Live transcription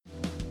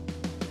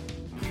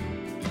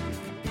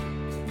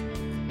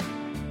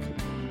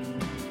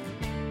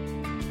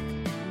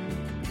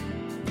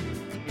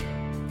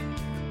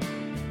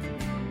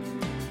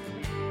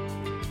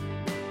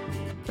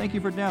Thank you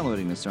for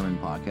downloading the sermon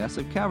podcast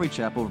of Calvary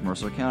Chapel of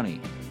Mercer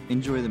County.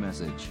 Enjoy the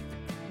message.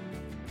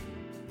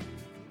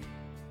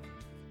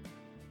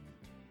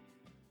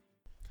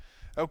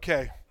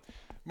 Okay,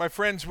 my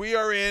friends, we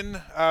are in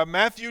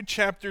Matthew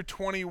chapter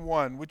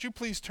 21. Would you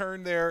please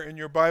turn there in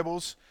your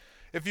Bibles?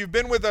 If you've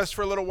been with us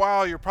for a little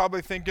while, you're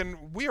probably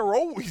thinking, we are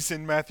always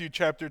in Matthew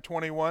chapter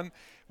 21.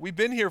 We've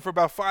been here for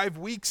about 5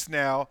 weeks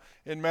now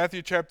in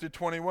Matthew chapter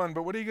 21,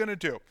 but what are you going to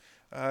do?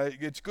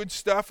 It's good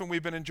stuff, and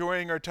we've been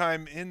enjoying our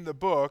time in the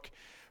book.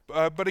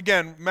 But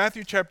again,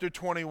 Matthew chapter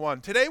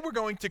 21. Today we're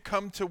going to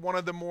come to one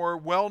of the more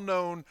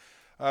well-known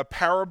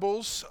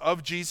parables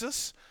of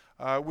Jesus,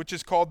 which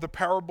is called the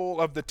parable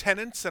of the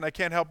tenants. And I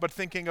can't help but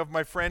thinking of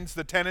my friends,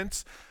 the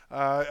tenants,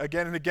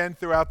 again and again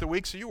throughout the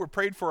week. So you were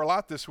prayed for a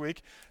lot this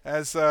week,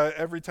 as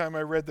every time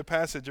I read the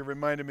passage, it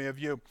reminded me of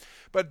you.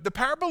 But the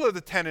parable of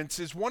the tenants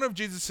is one of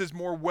Jesus'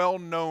 more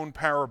well-known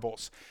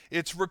parables.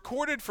 It's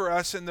recorded for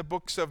us in the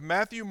books of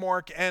Matthew,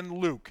 Mark, and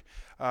Luke.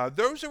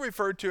 Those are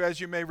referred to, as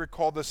you may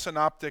recall, the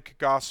synoptic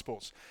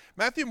gospels.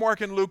 Matthew,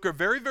 Mark, and Luke are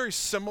very, very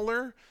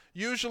similar.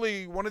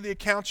 Usually one of the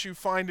accounts you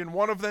find in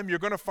one of them, you're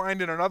going to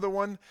find in another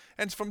one,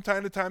 and from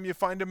time to time you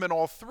find them in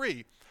all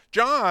three.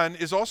 John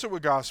is also a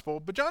gospel,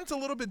 but John's a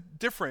little bit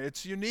different.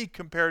 It's unique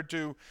compared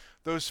to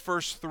those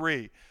first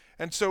three.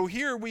 And so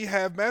here we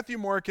have Matthew,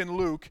 Mark, and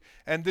Luke,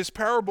 and this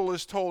parable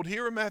is told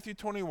here in Matthew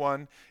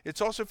 21.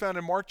 It's also found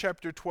in Mark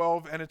chapter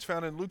 12, and it's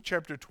found in Luke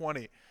chapter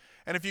 20.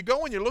 And if you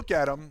go and you look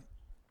at them,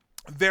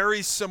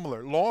 very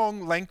similar,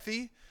 long,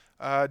 lengthy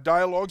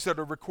dialogues that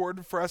are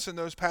recorded for us in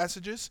those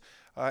passages.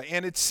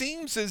 And it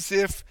seems as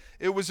if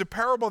it was a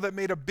parable that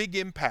made a big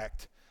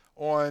impact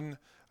on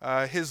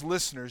his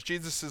listeners,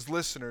 Jesus'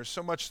 listeners,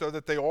 so much so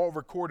that they all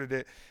recorded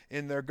it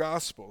in their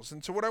Gospels.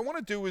 And so what I want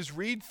to do is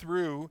read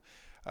through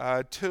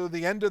to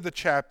the end of the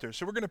chapter.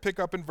 So we're going to pick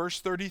up in verse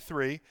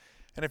 33,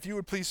 and if you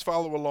would please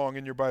follow along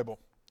in your Bible.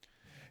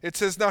 It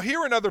says, "Now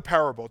hear another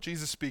parable,"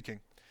 Jesus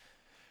speaking.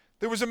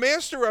 "There was a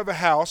master of a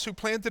house who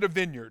planted a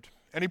vineyard,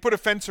 and he put a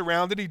fence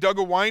around it, he dug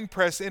a wine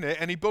press in it,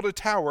 and he built a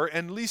tower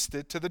and leased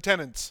it to the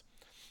tenants.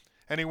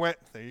 And he went,"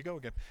 there you go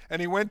again,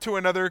 "and he went to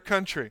another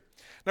country.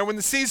 Now when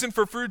the season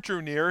for fruit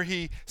drew near,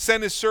 he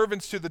sent his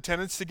servants to the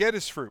tenants to get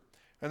his fruit.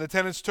 And the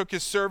tenants took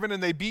his servant,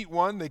 and they beat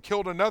one, they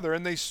killed another,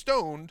 and they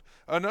stoned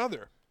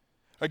another.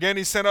 Again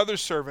he sent other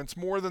servants,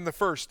 more than the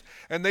first,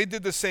 and they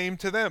did the same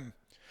to them.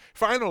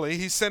 Finally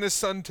he sent his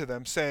son to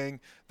them, saying,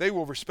 'They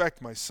will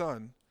respect my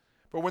son.'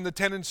 But when the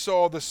tenants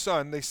saw the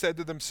son, they said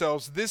to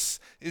themselves, 'This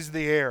is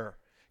the heir.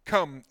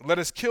 Come, let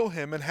us kill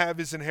him and have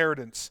his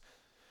inheritance.'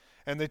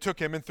 And they took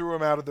him and threw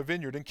him out of the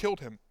vineyard and killed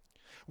him.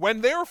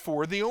 When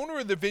therefore the owner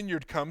of the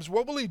vineyard comes,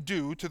 what will he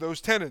do to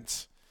those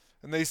tenants?'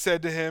 And they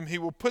said to him, 'He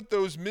will put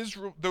those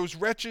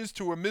wretches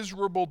to a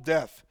miserable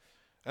death,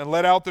 and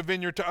let out the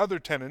vineyard to other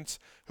tenants,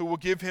 who will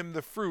give him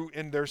the fruit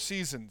in their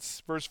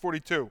seasons.'" Verse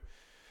 42.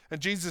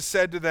 "And Jesus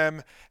said to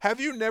them, 'Have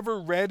you never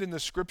read in the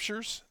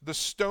scriptures, the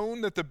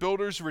stone that the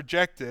builders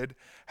rejected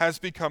has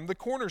become the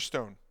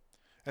cornerstone?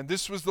 And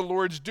this was the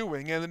Lord's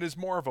doing, and it is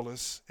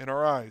marvelous in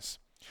our eyes.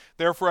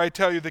 Therefore I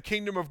tell you, the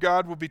kingdom of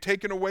God will be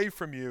taken away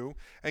from you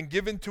and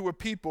given to a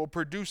people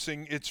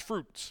producing its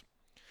fruits.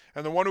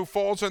 And the one who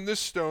falls on this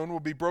stone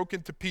will be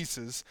broken to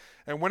pieces,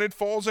 and when it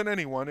falls on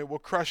anyone, it will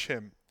crush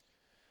him.'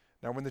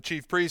 Now when the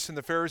chief priests and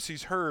the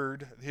Pharisees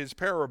heard his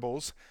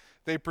parables,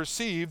 they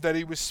perceived that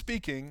he was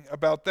speaking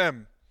about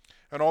them.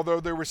 And although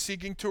they were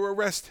seeking to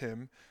arrest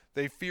him,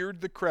 they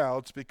feared the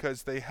crowds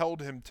because they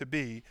held him to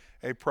be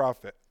a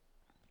prophet."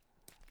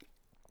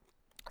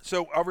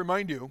 So I'll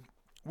remind you,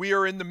 we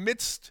are in the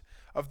midst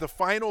of the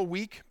final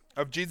week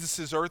of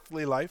Jesus'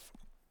 earthly life.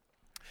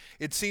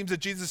 It seems that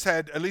Jesus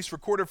had, at least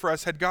recorded for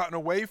us, had gotten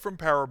away from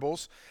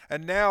parables,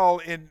 and now,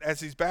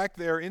 as he's back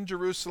there in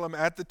Jerusalem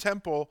at the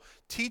temple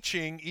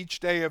teaching each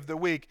day of the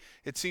week,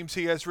 it seems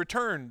he has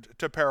returned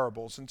to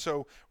parables. And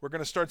so we're going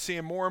to start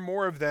seeing more and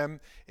more of them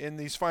in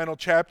these final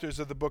chapters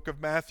of the book of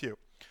Matthew.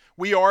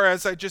 We are,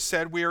 as I just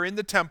said, we are in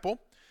the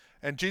temple,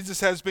 and Jesus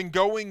has been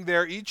going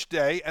there each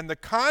day, and the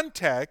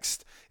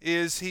context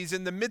is he's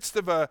in the midst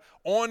of an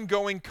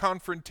ongoing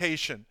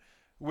confrontation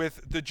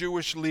with the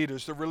Jewish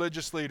leaders, the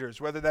religious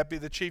leaders, whether that be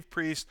the chief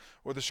priests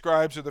or the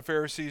scribes or the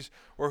Pharisees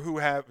or whom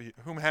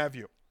have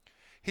you.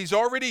 He's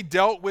already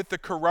dealt with the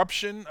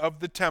corruption of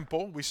the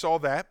temple. We saw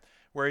that,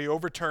 where he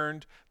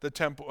overturned the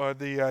temple,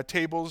 the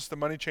tables, the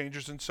money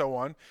changers, and so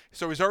on.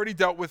 So he's already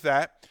dealt with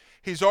that.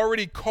 He's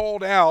already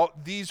called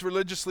out these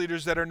religious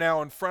leaders that are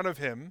now in front of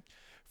him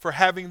for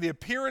having the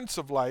appearance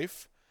of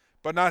life,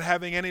 but not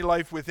having any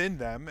life within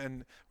them.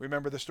 And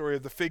remember the story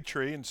of the fig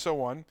tree and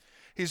so on.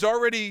 He's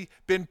already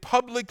been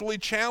publicly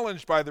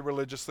challenged by the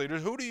religious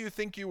leaders. Who do you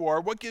think you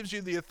are? What gives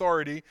you the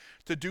authority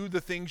to do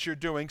the things you're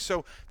doing?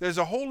 So there's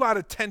a whole lot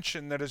of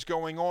tension that is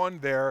going on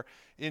there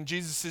in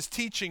Jesus'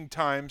 teaching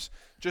times,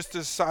 just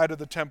this side of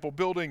the temple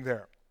building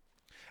there.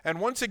 And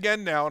once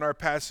again now in our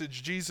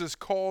passage, Jesus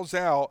calls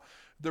out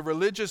the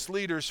religious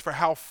leaders for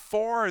how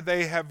far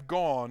they have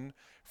gone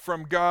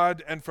from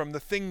God and from the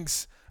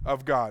things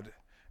of God.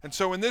 And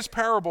so in this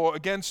parable,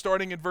 again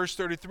starting in verse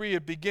 33,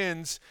 it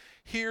begins,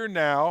 hear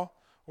now,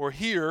 or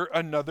hear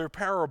another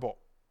parable.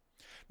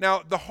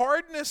 Now, the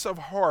hardness of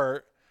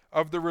heart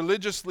of the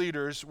religious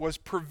leaders was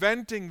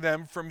preventing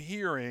them from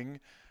hearing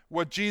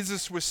what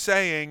Jesus was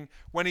saying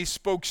when he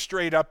spoke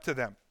straight up to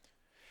them.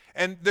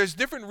 And there's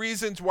different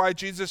reasons why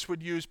Jesus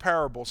would use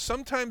parables.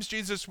 Sometimes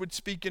Jesus would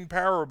speak in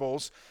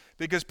parables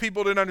because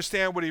people didn't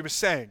understand what he was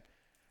saying.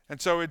 And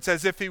so it's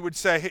as if he would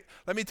say, hey,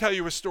 let me tell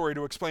you a story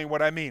to explain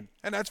what I mean.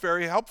 And that's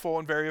very helpful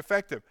and very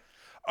effective.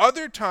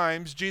 Other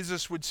times,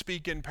 Jesus would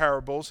speak in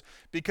parables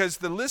because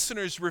the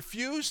listeners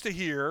refused to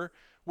hear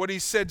what he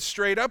said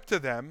straight up to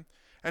them.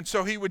 And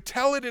so he would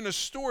tell it in a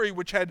story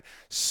which had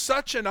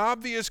such an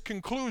obvious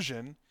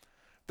conclusion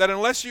that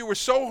unless you were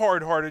so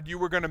hard-hearted, you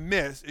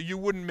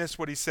wouldn't miss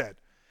what he said.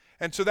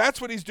 And so that's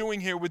what he's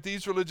doing here with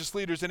these religious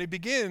leaders. And he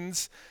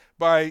begins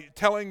by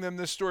telling them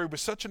this story with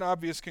such an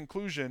obvious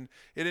conclusion.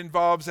 It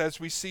involves, as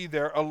we see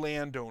there, a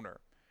landowner.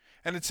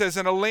 And it says,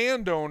 and a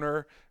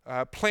landowner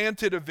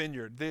planted a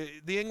vineyard.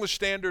 The English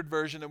Standard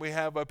Version that we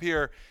have up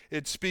here,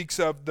 it speaks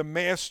of the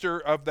master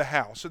of the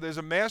house. So there's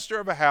a master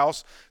of a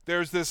house,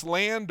 there's this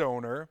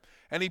landowner,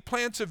 and he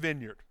plants a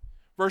vineyard.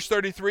 Verse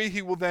 33,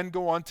 he will then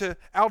go on to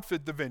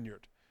outfit the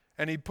vineyard.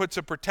 And he puts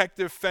a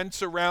protective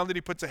fence around it.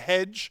 He puts a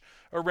hedge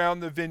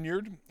around the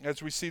vineyard,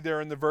 as we see there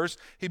in the verse.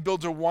 He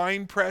builds a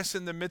wine press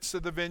in the midst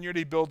of the vineyard.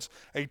 He builds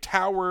a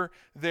tower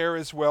there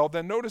as well.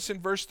 Then notice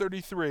in verse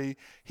 33,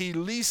 he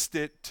leased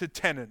it to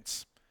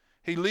tenants.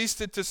 He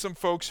leased it to some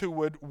folks who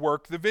would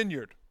work the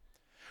vineyard.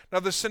 Now,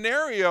 the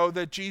scenario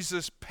that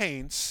Jesus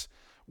paints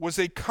was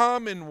a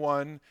common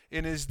one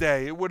in his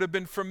day. It would have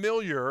been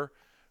familiar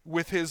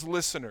with his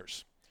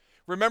listeners.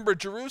 Remember,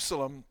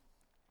 Jerusalem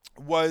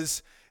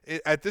was,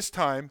 at this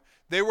time,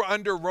 they were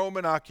under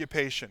Roman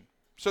occupation.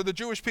 So the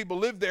Jewish people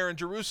lived there in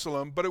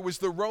Jerusalem, but it was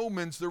the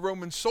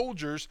Roman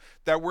soldiers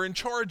that were in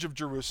charge of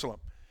Jerusalem.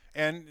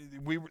 And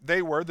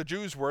the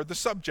Jews were the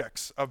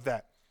subjects of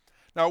that.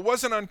 Now, it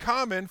wasn't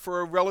uncommon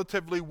for a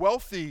relatively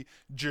wealthy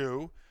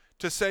Jew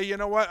to say, you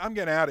know what, I'm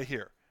getting out of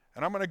here.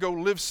 And I'm going to go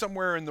live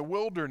somewhere in the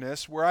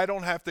wilderness where I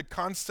don't have to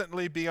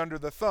constantly be under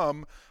the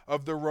thumb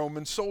of the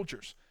Roman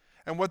soldiers.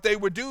 And what they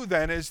would do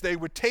then is they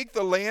would take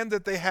the land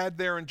that they had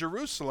there in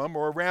Jerusalem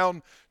or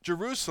around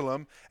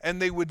Jerusalem,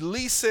 and they would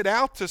lease it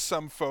out to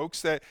some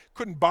folks that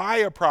couldn't buy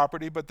a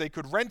property, but they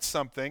could rent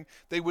something.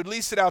 They would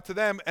lease it out to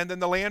them, and then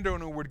the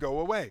landowner would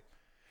go away.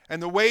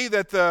 And the way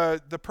that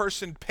the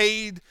person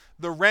paid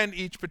the rent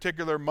each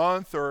particular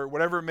month or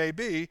whatever it may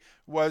be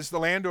was the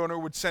landowner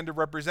would send a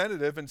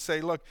representative and say,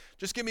 look,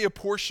 just give me a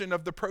portion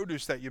of the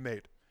produce that you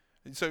made.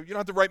 So you don't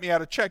have to write me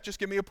out a check, just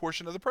give me a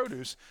portion of the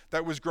produce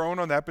that was grown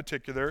on that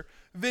particular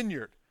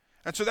vineyard.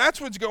 And so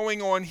that's what's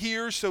going on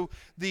here. So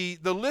the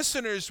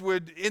listeners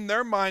would, in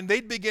their mind,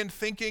 they'd begin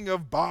thinking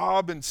of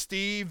Bob and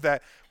Steve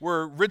that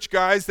were rich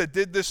guys that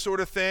did this sort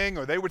of thing,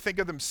 or they would think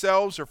of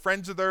themselves or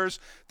friends of theirs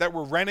that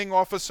were renting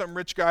off of some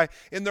rich guy.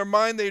 In their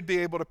mind, they'd be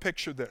able to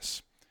picture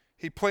this.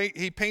 He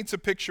paints a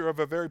picture of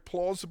a very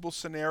plausible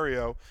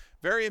scenario,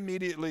 very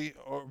immediately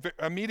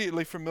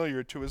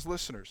familiar to his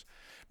listeners.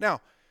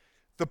 Now,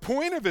 the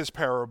point of his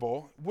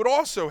parable would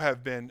also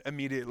have been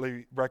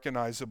immediately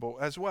recognizable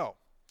as well.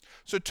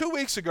 So 2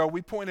 weeks ago,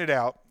 we pointed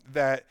out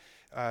that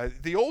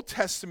the Old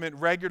Testament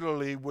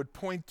regularly would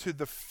point to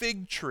the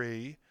fig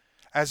tree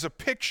as a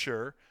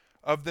picture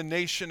of the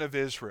nation of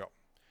Israel.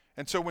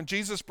 And so when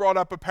Jesus brought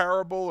up a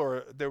parable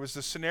or there was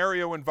a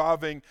scenario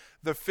involving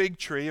the fig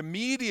tree,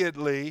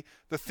 immediately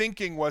the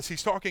thinking was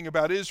he's talking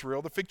about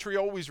Israel. The fig tree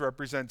always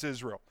represents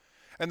Israel.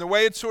 And the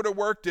way it sort of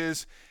worked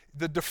is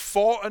the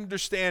default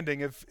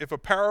understanding, if a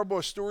parable,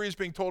 a story is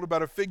being told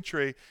about a fig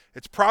tree,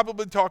 it's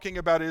probably talking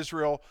about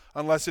Israel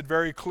unless it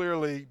very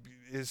clearly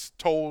is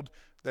told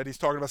that he's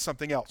talking about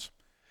something else.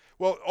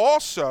 Well,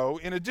 also,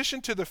 in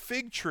addition to the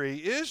fig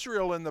tree,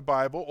 Israel in the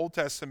Bible, Old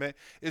Testament,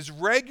 is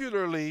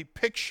regularly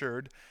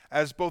pictured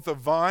as both a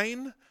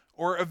vine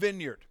or a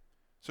vineyard.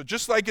 So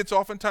just like it's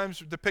oftentimes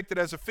depicted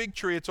as a fig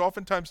tree, it's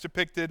oftentimes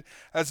depicted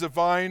as a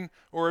vine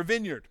or a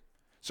vineyard.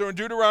 So in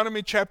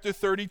Deuteronomy chapter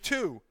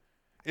 32,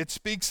 it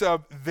speaks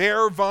of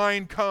their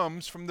vine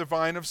comes from the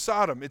vine of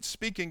Sodom. It's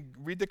speaking,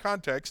 read the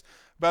context,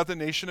 about the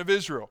nation of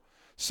Israel.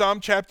 Psalm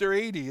chapter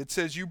 80, it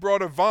says, you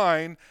brought a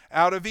vine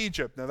out of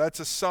Egypt. Now that's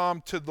a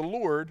psalm to the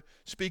Lord,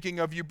 speaking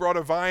of you brought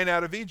a vine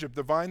out of Egypt.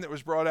 The vine that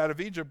was brought out of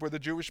Egypt were the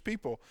Jewish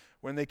people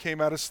when they came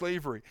out of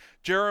slavery.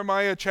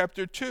 Jeremiah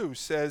chapter 2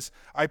 says,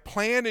 I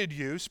planted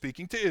you,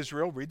 speaking to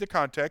Israel, read the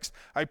context,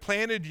 I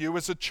planted you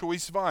as a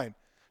choice vine.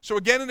 So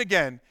again and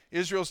again,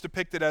 Israel's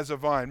depicted as a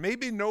vine.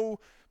 Maybe no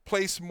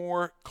place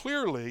more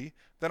clearly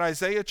than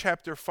Isaiah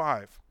chapter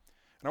 5.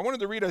 And I wanted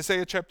to read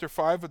Isaiah chapter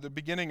 5 at the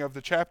beginning of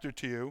the chapter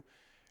to you.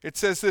 It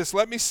says this,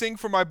 let me sing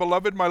for my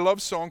beloved my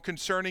love song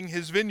concerning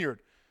his vineyard.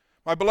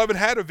 My beloved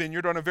had a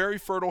vineyard on a very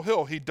fertile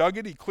hill. He dug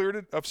it, he cleared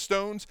it of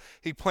stones,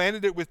 he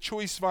planted it with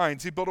choice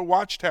vines. He built a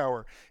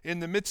watchtower in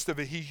the midst of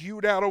it. He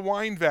hewed out a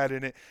wine vat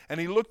in it, and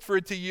he looked for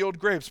it to yield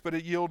grapes, but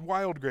it yielded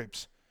wild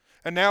grapes.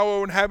 And now,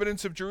 O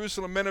inhabitants of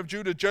Jerusalem, men of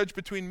Judah, judge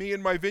between me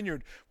and my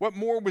vineyard. What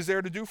more was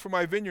there to do for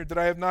my vineyard that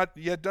I have not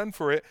yet done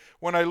for it?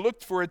 When I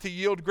looked for it to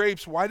yield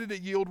grapes, why did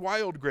it yield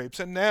wild grapes?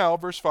 And now,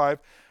 verse 5,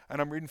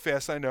 and I'm reading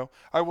fast, I know,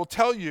 I will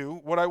tell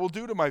you what I will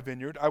do to my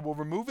vineyard. I will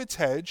remove its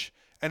hedge,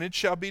 and it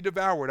shall be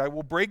devoured. I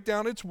will break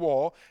down its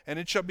wall, and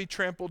it shall be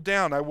trampled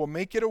down. I will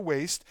make it a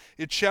waste.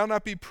 It shall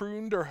not be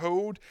pruned or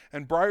hoed,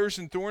 and briars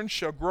and thorns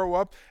shall grow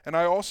up, and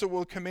I also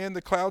will command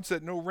the clouds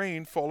that no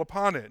rain fall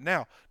upon it.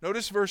 Now,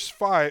 notice verse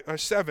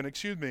 7,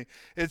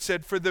 it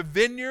said, for the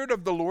vineyard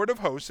of the Lord of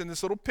hosts, in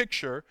this little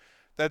picture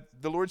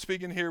that the Lord's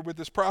speaking here with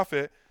this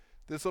prophet,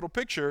 this little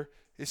picture,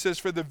 it says,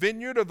 for the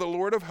vineyard of the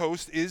Lord of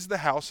hosts is the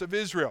house of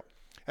Israel,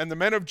 and the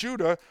men of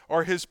Judah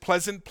are his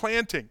pleasant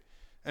planting.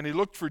 And he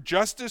looked for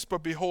justice,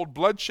 but behold,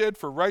 bloodshed,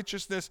 for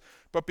righteousness,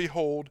 but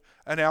behold,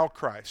 an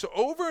outcry. So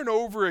over and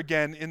over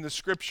again in the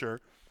scripture,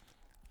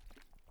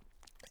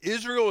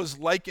 Israel is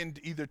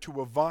likened either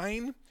to a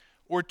vine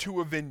or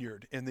to a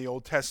vineyard in the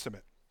Old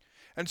Testament.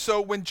 And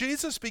so when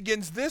Jesus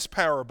begins this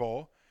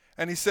parable,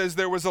 and he says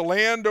there was a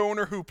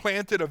landowner who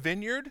planted a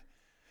vineyard,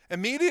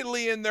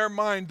 immediately in their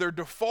mind, their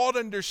default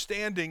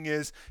understanding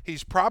is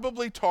he's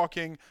probably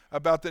talking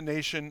about the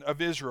nation of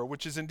Israel,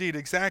 which is indeed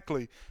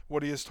exactly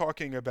what he is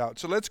talking about.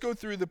 So let's go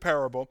through the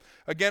parable.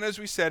 Again, as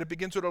we said, it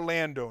begins with a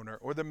landowner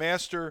or the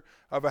master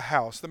of a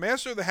house. The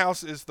master of the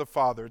house is the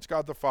Father. It's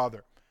God the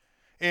Father.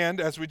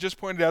 And as we just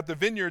pointed out, the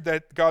vineyard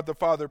that God the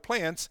Father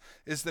plants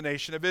is the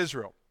nation of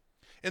Israel.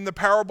 In the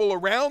parable,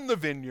 around the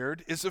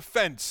vineyard is a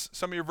fence.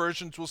 Some of your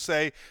versions will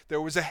say there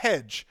was a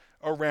hedge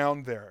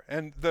around there.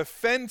 And the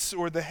fence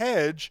or the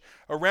hedge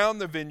around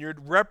the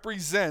vineyard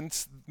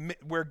represents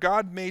where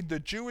God made the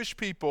Jewish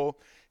people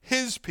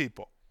his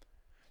people.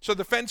 So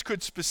the fence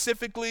could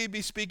specifically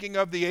be speaking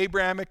of the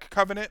Abrahamic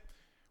covenant,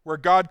 where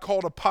God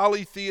called a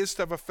polytheist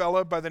of a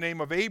fella by the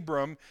name of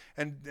Abram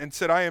and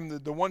said, I am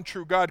the one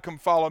true God, come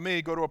follow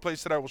me, go to a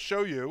place that I will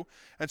show you.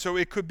 And so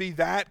it could be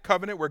that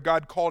covenant where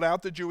God called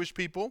out the Jewish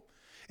people.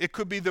 It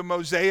could be the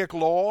Mosaic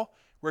law,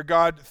 where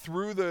God,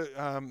 through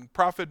the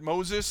prophet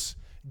Moses,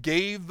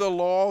 gave the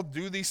law,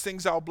 do these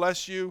things, I'll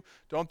bless you,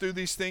 don't do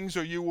these things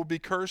or you will be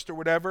cursed or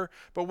whatever.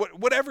 But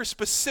whatever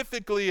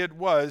specifically it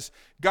was,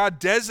 God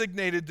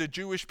designated the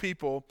Jewish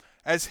people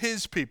as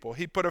his people.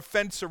 He put a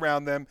fence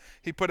around them,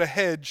 he put a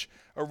hedge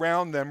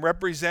around them,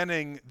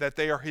 representing that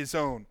they are his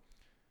own.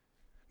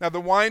 Now the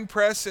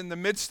winepress in the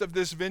midst of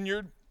this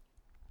vineyard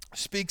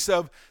speaks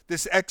of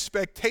this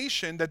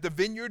expectation that the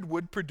vineyard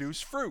would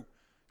produce fruit.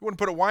 You wouldn't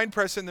put a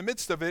winepress in the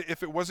midst of it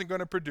if it wasn't going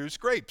to produce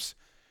grapes.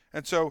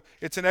 And so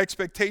it's an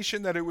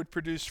expectation that it would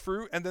produce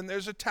fruit. And then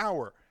there's a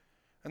tower.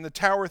 And the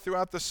tower,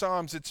 throughout the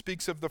Psalms, it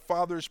speaks of the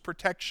Father's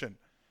protection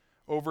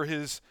over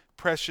his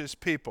precious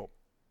people.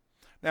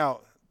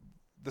 Now,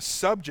 the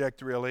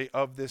subject really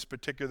of this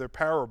particular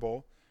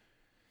parable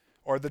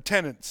are the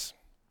tenants.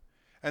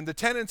 And the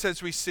tenants,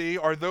 as we see,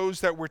 are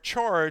those that were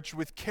charged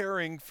with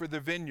caring for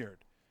the vineyard,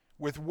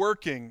 with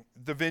working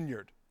the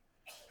vineyard.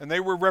 And they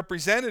were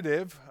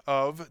representative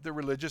of the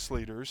religious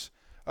leaders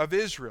of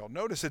Israel.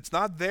 Notice it's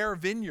not their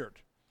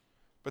vineyard,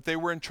 but they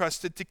were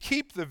entrusted to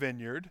keep the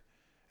vineyard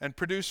and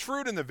produce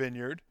fruit in the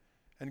vineyard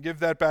and give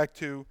that back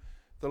to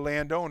the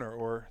landowner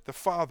or the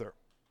father.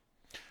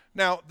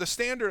 Now, the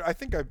standard, I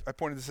think I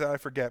pointed this out, I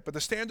forget, but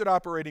the standard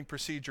operating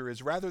procedure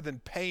is rather than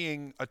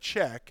paying a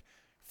check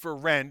for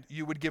rent,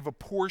 you would give a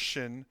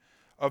portion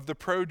of the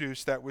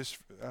produce that was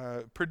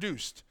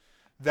produced.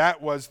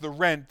 That was the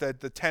rent that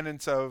the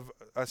tenants of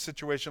a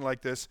situation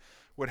like this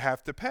would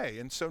have to pay.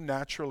 And so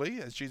naturally,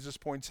 as Jesus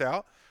points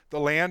out, the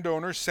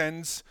landowner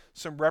sends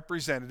some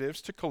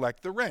representatives to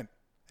collect the rent.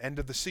 End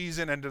of the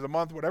season, end of the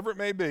month, whatever it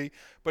may be,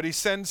 but he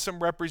sends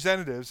some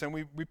representatives. And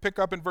we pick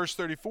up in verse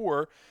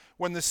 34,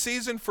 when the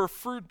season for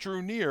fruit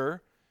drew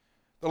near,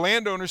 the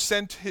landowner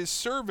sent his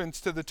servants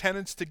to the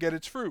tenants to get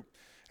its fruit.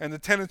 And the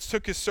tenants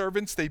took his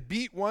servants, they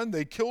beat one,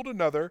 they killed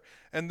another,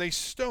 and they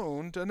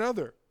stoned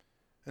another.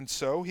 And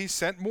so he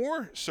sent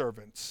more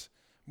servants,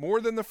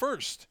 more than the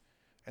first,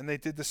 and they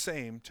did the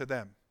same to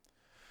them.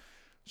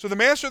 So the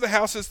master of the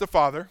house is the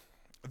Father.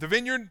 The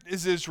vineyard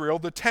is Israel.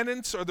 The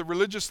tenants are the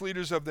religious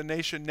leaders of the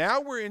nation.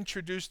 Now we're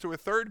introduced to a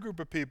third group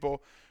of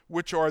people,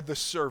 which are the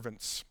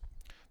servants.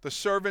 The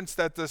servants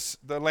that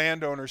the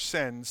landowner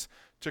sends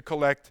to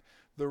collect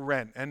the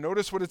rent. And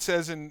notice what it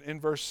says in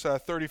verse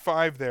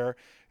 35 there.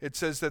 It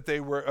says that they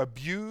were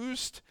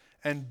abused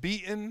and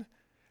beaten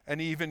and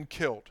even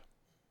killed.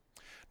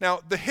 Now,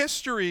 the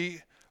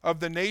history of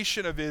the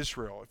nation of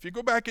Israel, if you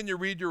go back and you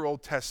read your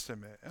Old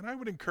Testament, and I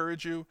would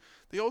encourage you,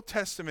 the Old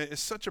Testament is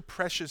such a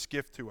precious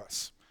gift to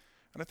us.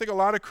 And I think a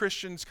lot of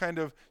Christians kind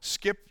of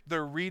skip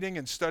their reading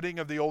and studying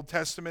of the Old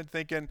Testament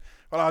thinking,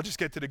 well, I'll just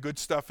get to the good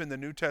stuff in the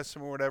New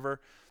Testament or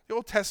whatever. The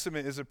Old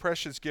Testament is a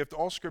precious gift.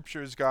 All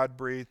Scripture is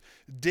God-breathed.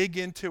 Dig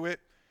into it.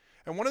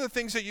 And one of the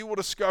things that you will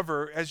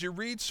discover as you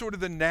read sort of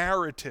the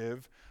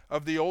narrative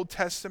of the Old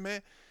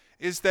Testament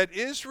is that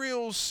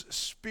Israel's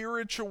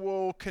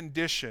spiritual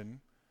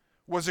condition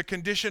was a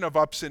condition of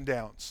ups and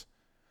downs.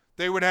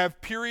 They would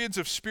have periods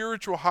of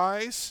spiritual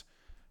highs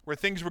where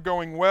things were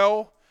going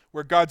well,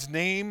 where God's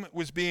name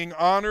was being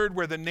honored,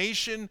 where the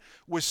nation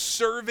was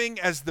serving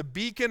as the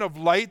beacon of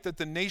light that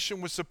the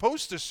nation was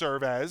supposed to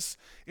serve as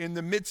in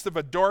the midst of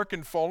a dark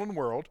and fallen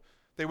world.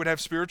 They would have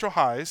spiritual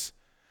highs.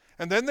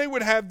 And then they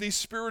would have these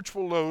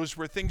spiritual lows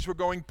where things were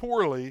going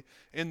poorly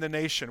in the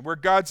nation, where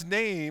God's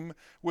name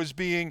was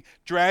being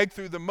dragged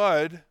through the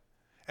mud,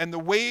 and the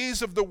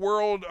ways of the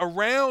world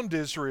around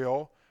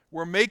Israel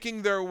were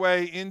making their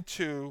way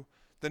into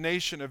the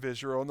nation of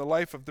Israel and the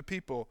life of the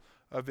people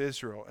of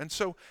Israel. And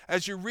so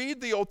as you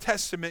read the Old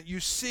Testament, you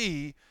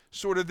see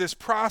sort of this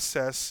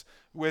process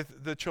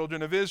with the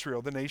children of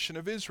Israel, the nation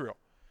of Israel.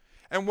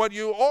 And what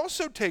you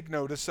also take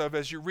notice of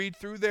as you read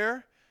through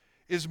there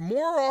is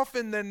more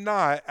often than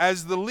not,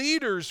 as the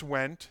leaders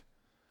went,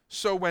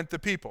 so went the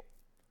people.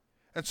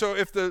 And so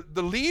if the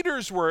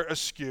leaders were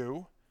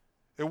askew,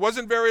 it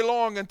wasn't very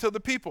long until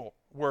the people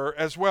were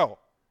as well.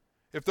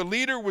 If the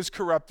leader was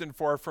corrupt and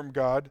far from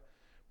God,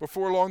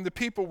 before long the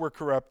people were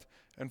corrupt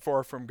and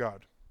far from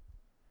God.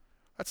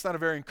 That's not a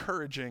very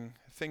encouraging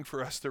thing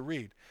for us to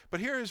read.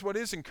 But here is what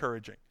is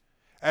encouraging.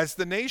 As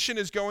the nation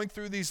is going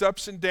through these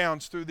ups and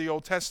downs through the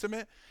Old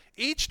Testament,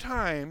 each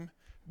time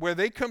where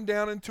they come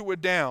down into a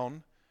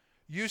down,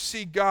 you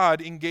see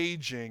God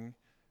engaging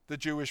the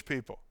Jewish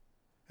people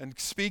and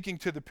speaking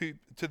to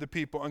the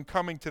people and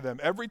coming to them.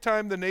 Every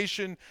time the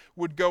nation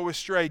would go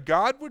astray,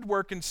 God would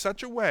work in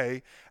such a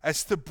way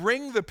as to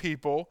bring the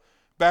people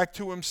back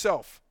to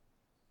himself.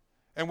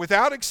 And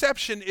without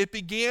exception, it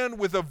began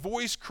with a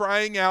voice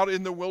crying out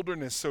in the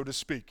wilderness, so to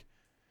speak.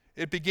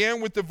 It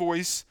began with the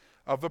voice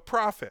of a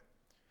prophet.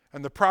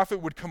 And the prophet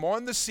would come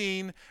on the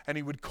scene and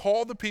he would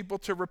call the people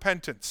to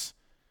repentance.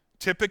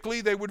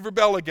 Typically, they would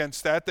rebel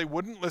against that. They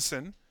wouldn't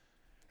listen.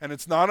 And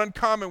it's not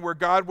uncommon where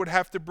God would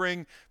have to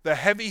bring the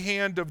heavy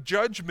hand of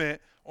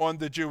judgment on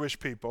the Jewish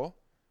people.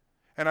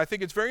 And I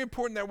think it's very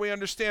important that we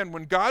understand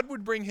when God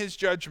would bring his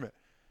judgment,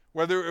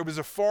 whether it was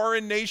a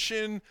foreign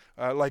nation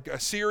like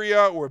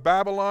Assyria or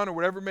Babylon or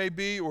whatever it may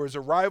be, or as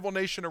a rival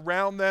nation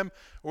around them,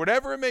 or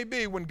whatever it may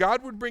be, when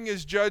God would bring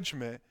his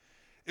judgment,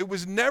 it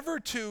was never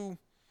to,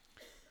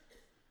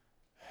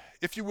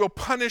 if you will,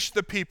 punish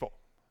the people.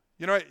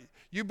 You know,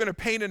 you've been a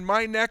pain in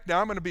my neck,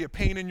 now I'm going to be a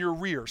pain in your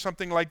rear,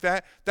 something like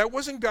that. That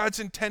wasn't God's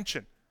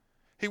intention.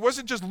 He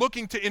wasn't just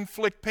looking to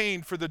inflict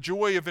pain for the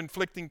joy of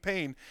inflicting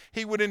pain.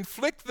 He would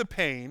inflict the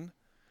pain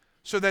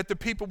so that the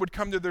people would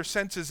come to their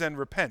senses and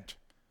repent.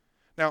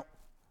 Now,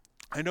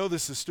 I know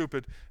this is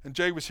stupid, and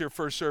Jay was here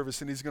first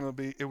service, and he's going to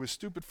be, it was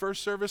stupid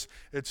first service,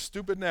 it's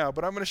stupid now,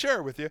 but I'm going to share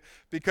it with you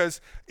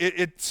because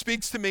it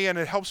speaks to me and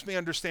it helps me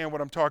understand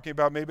what I'm talking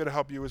about. Maybe it'll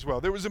help you as well.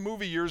 There was a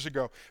movie years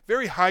ago,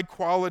 very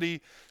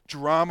high-quality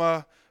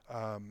drama,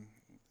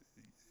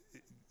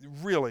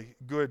 really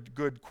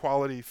good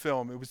quality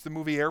film. It was the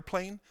movie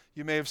Airplane.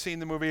 You may have seen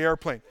the movie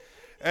Airplane.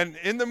 And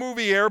in the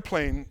movie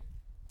Airplane,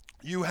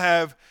 you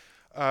have...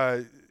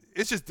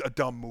 it's just a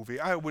dumb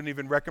movie. I wouldn't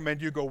even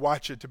recommend you go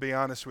watch it, to be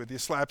honest with you,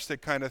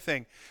 slapstick kind of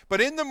thing.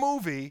 But in the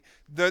movie,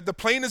 the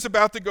plane is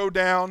about to go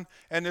down,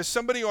 and there's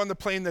somebody on the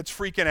plane that's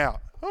freaking out.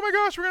 Oh my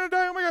gosh, we're going to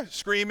die, oh my gosh,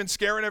 screaming,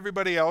 scaring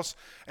everybody else.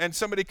 And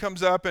somebody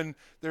comes up, and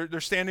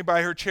they're standing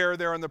by her chair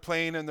there on the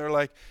plane, and they're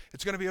like,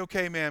 it's going to be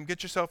okay, ma'am,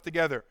 get yourself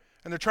together.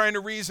 And they're trying to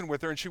reason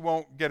with her, and she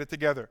won't get it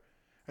together.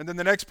 And then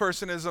the next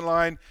person is in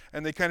line,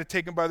 and they kind of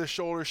take him by the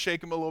shoulder,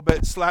 shake him a little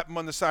bit, slap him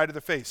on the side of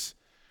the face.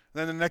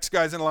 Then the next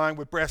guy's in line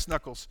with brass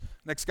knuckles.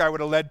 Next guy with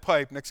a lead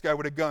pipe. Next guy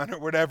with a gun or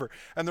whatever.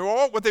 And they're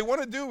all, what they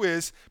want to do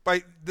is,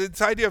 by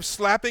this idea of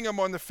slapping them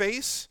on the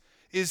face,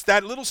 is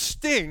that little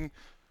sting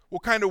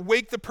will kind of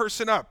wake the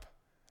person up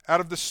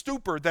out of the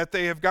stupor that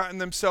they have gotten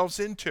themselves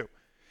into.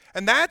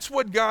 And that's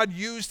what God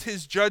used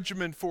his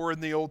judgment for in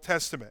the Old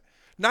Testament.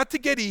 Not to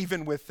get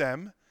even with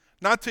them.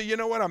 Not to, you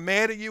know what, I'm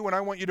mad at you and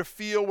I want you to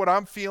feel what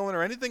I'm feeling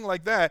or anything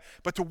like that,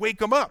 but to wake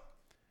them up.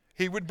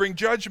 He would bring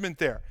judgment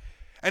there.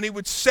 And he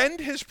would send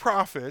his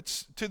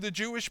prophets to the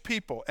Jewish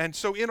people. And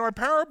so in our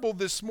parable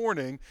this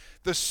morning,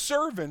 the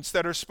servants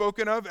that are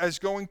spoken of as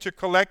going to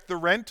collect the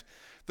rent,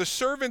 the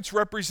servants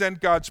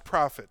represent God's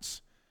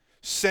prophets,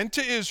 sent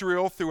to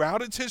Israel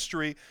throughout its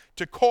history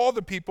to call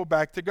the people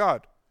back to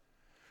God.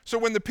 So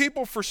when the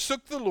people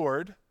forsook the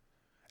Lord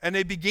and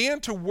they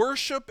began to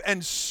worship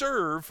and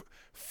serve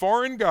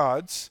foreign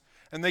gods,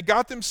 and they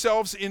got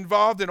themselves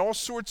involved in all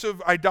sorts of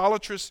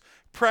idolatrous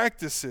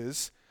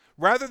practices,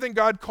 rather than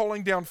God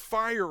calling down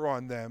fire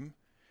on them,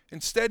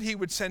 instead he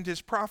would send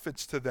his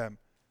prophets to them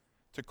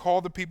to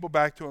call the people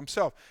back to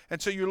himself.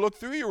 And so you look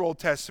through your Old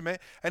Testament,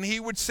 and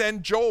he would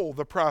send Joel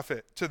the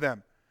prophet to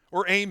them,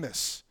 or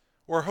Amos,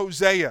 or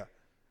Hosea,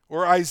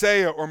 or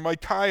Isaiah, or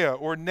Micaiah,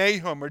 or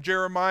Nahum, or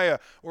Jeremiah,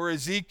 or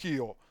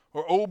Ezekiel,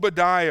 or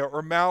Obadiah,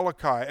 or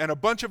Malachi, and a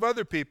bunch of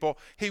other people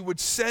he would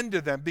send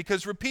to them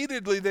because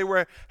repeatedly they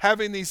were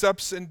having these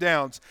ups and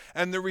downs.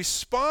 And the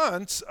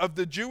response of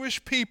the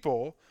Jewish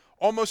people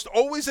almost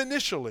always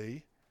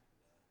initially,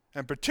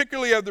 and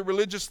particularly of the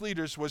religious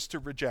leaders, was to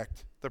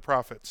reject the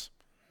prophets.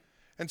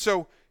 And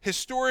so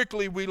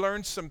historically we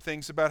learned some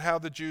things about how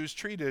the Jews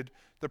treated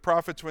the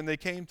prophets when they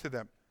came to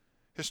them.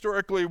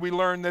 Historically we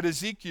learned that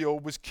Ezekiel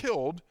was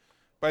killed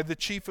by the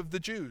chief of the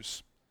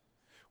Jews.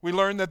 We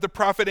learn that the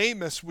prophet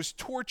Amos was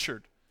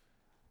tortured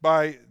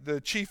by the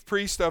chief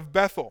priest of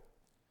Bethel.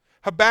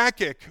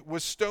 Habakkuk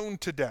was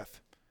stoned to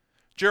death.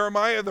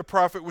 Jeremiah the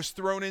prophet was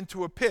thrown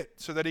into a pit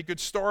so that he could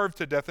starve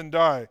to death and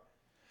die.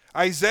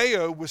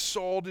 Isaiah was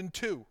sawed in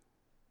two.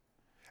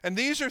 And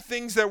these are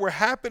things that were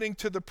happening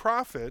to the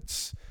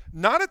prophets,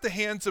 not at the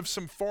hands of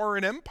some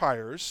foreign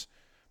empires,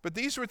 but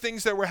these were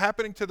things that were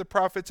happening to the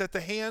prophets at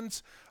the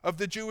hands of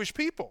the Jewish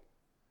people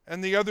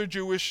and the other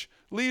Jewish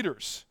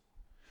leaders.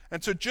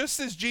 And so just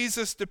as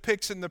Jesus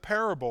depicts in the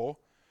parable,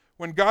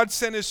 when God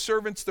sent his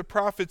servants, the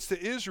prophets, to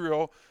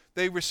Israel,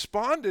 they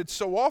responded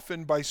so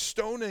often by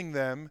stoning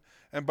them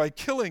and by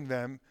killing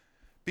them,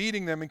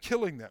 beating them and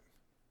killing them.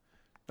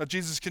 Now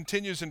Jesus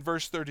continues in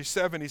verse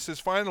 37. He says,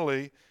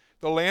 finally,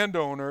 the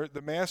landowner,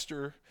 the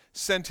master,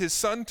 sent his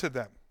son to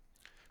them,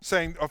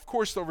 saying, of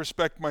course they'll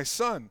respect my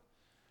son.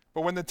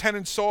 But when the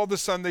tenants saw the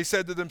son, they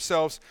said to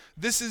themselves,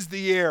 this is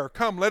the heir.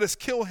 Come, let us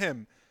kill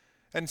him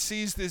and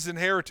seize his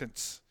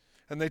inheritance.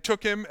 And they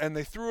took him and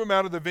they threw him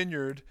out of the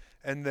vineyard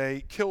and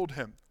they killed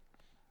him.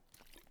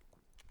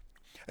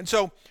 And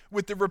so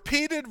with the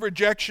repeated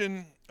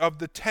rejection of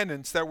the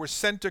tenants that were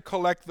sent to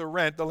collect the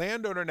rent, the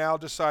landowner now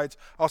decides,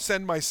 I'll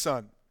send my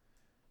son.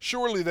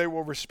 Surely they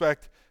will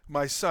respect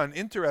my son.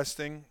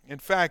 Interesting, in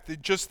fact,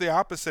 just the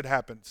opposite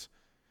happens.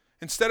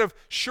 Instead of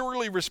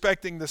surely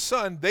respecting the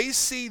son, they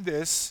see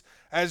this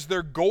as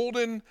their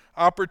golden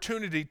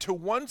opportunity to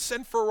once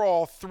and for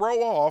all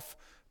throw off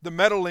the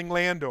meddling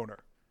landowner.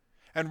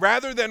 And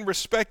rather than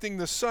respecting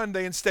the son,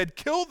 they instead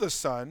kill the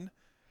son,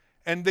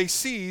 and they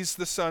seize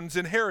the son's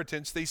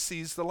inheritance. They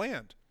seize the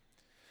land.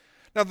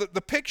 Now,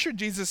 the picture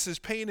Jesus is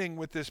painting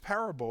with this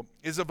parable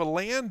is of a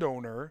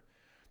landowner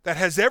that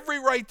has every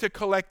right to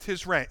collect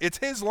his rent. It's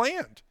his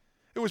land.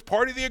 It was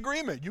part of the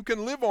agreement. You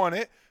can live on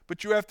it,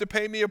 but you have to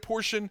pay me a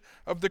portion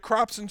of the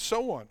crops and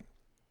so on.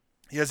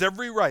 He has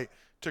every right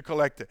to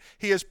collect it.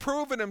 He has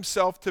proven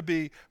himself to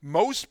be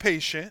most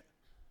patient,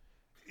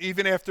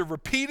 even after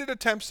repeated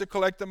attempts to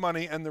collect the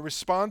money and the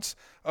response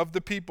of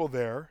the people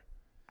there.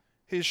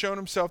 He has shown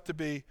himself to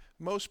be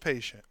most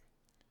patient.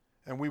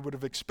 And we would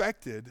have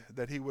expected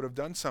that he would have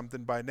done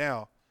something by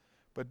now.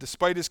 But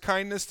despite his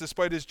kindness,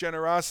 despite his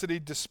generosity,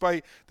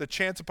 despite the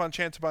chance upon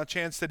chance upon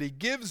chance that he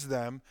gives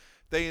them,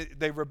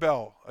 they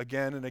rebel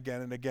again and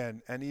again and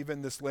again. And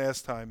even this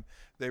last time,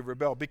 they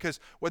rebel. Because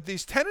what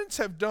these tenants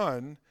have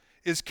done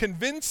is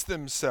convince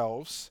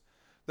themselves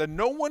that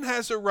no one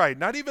has a right,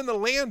 not even the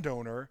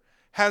landowner,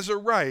 has a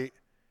right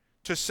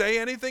to say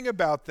anything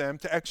about them,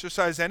 to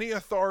exercise any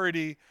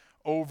authority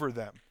over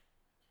them,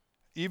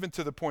 even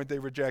to the point they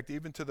reject,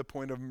 even to the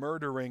point of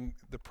murdering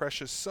the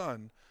precious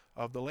son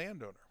of the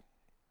landowner.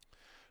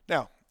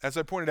 Now, as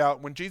I pointed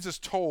out, when Jesus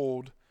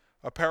told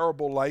a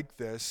parable like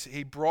this,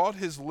 he brought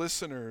his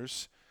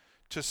listeners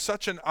to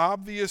such an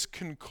obvious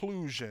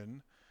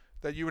conclusion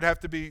that you would have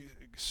to be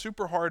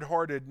super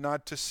hard-hearted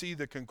not to see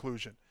the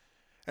conclusion.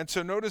 And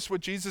so notice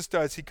what Jesus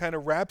does. He kind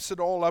of wraps it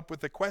all up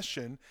with a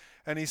question,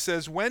 and he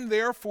says, when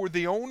therefore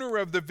the owner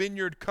of the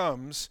vineyard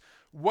comes,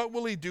 what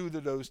will he do to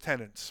those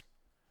tenants?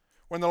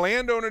 When the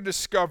landowner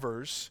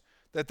discovers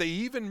that they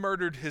even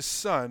murdered his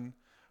son,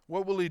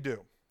 what will he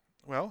do?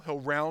 Well, he'll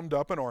round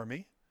up an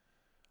army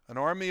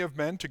of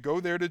men to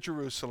go there to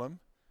Jerusalem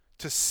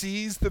to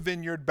seize the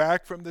vineyard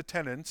back from the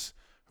tenants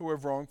who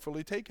have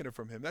wrongfully taken it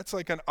from him. That's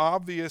like an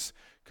obvious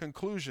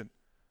conclusion.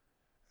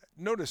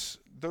 Notice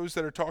those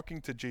that are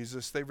talking to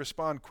Jesus, they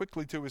respond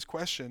quickly to his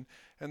question,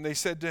 and they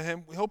said to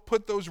him, he'll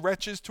put those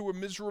wretches to a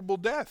miserable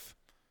death,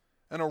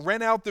 and he'll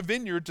rent out the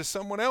vineyard to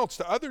someone else,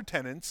 to other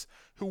tenants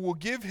who will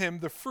give him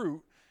the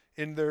fruit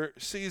in their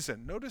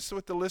season. Notice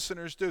what the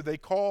listeners do. They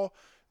call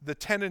the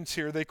tenants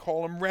here, they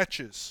call them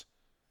wretches.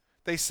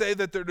 They say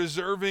that they're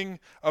deserving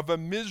of a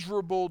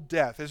miserable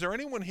death. Is there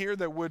anyone here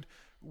that would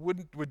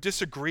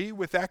disagree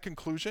with that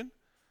conclusion?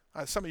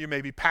 Some of you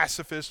may be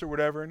pacifist or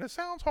whatever, and it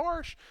sounds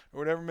harsh or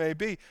whatever it may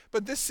be.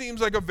 But this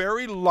seems like a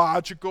very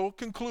logical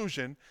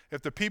conclusion.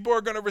 If the people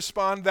are going to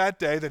respond that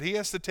day, that he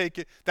has to take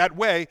it that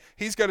way,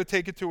 he's got to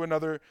take it to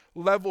another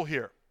level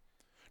here.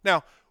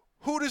 Now,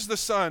 who does the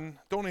son,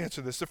 don't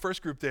answer this, the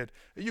first group did.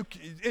 You,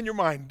 in your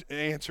mind,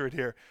 answer it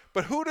here.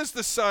 But who does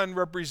the son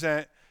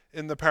represent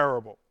in the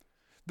parable?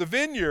 The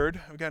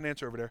vineyard, I've got an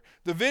answer over there.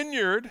 The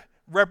vineyard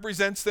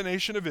represents the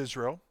nation of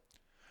Israel.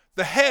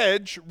 The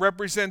hedge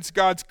represents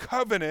God's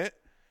covenant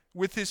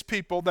with his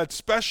people, that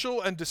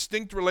special and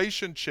distinct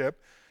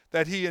relationship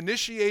that he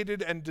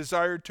initiated and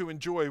desired to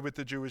enjoy with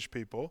the Jewish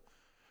people.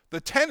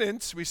 The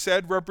tenants, we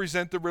said,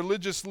 represent the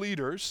religious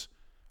leaders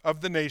of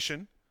the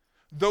nation,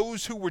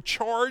 those who were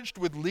charged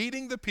with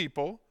leading the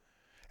people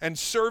and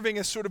serving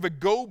as sort of a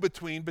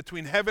go-between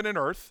between heaven and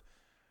earth.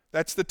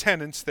 That's the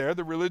tenants there,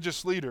 the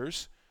religious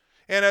leaders.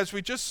 And as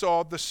we just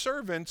saw, the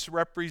servants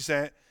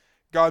represent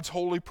God's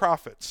holy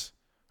prophets,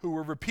 who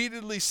were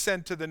repeatedly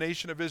sent to the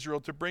nation of Israel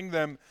to bring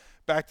them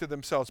back to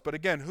themselves. But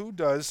again, who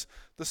does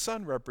the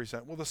Son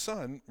represent? Well, the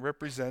Son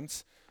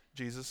represents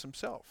Jesus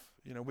himself.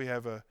 You know, we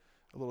have a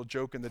A little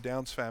joke in the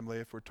Downs family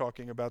if we're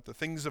talking about the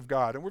things of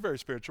God. And we're very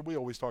spiritual. We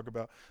always talk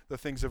about the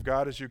things of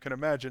God, as you can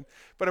imagine.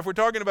 But if we're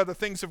talking about the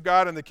things of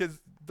God and the kids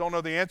don't know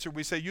the answer,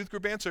 we say, youth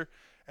group answer.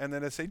 And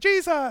then they say,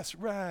 Jesus,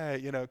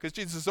 right, because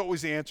Jesus is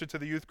always the answer to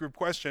the youth group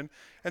question.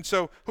 And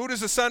so who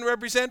does the Son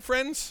represent,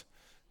 friends?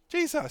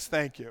 Jesus.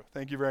 Thank you.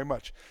 Thank you very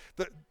much.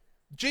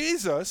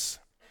 Jesus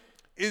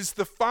is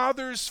the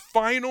Father's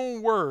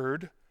final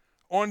word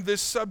on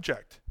this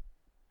subject.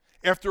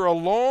 After a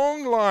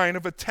long line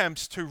of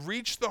attempts to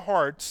reach the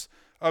hearts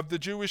of the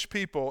Jewish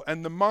people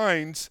and the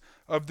minds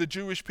of the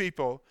Jewish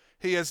people,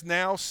 he has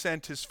now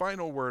sent his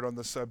final word on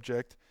the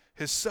subject,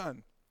 his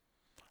Son.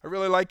 I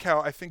really like how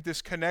I think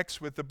this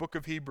connects with the book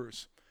of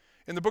Hebrews.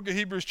 In the book of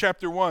Hebrews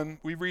chapter 1,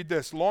 we read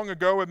this: long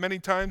ago, at many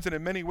times and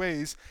in many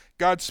ways,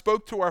 God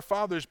spoke to our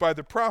fathers by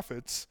the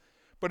prophets,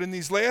 but in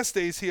these last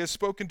days he has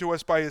spoken to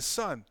us by his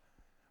Son,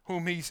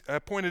 whom he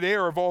appointed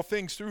heir of all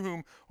things, through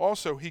whom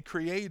also he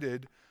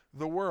created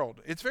the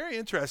world. It's very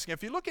interesting.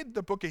 If you look at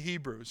the book of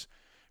Hebrews,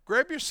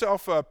 grab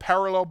yourself a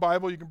parallel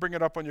Bible. You can bring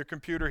it up on your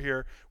computer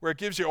here, where it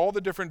gives you all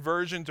the different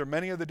versions, or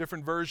many of the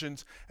different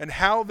versions, and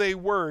how they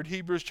word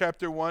Hebrews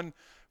chapter 1,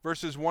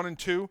 verses 1 and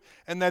 2.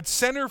 And that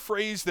center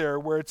phrase there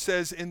where it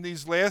says, in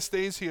these last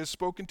days he has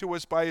spoken to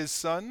us by his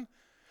Son,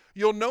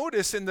 you'll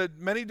notice in the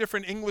many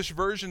different English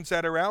versions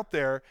that are out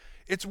there,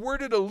 it's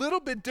worded a little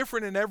bit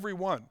different in every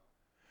one.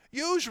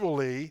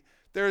 Usually,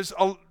 there's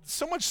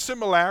so much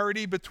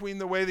similarity between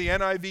the way the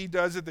NIV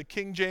does it, the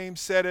King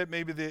James said it,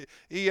 maybe the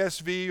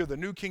ESV or the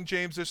New King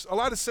James. There's a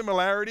lot of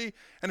similarity,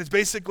 and it's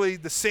basically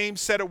the same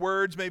set of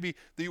words, maybe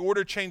the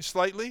order changed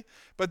slightly.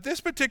 But this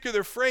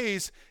particular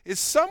phrase is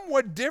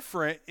somewhat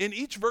different in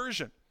each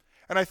version.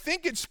 And I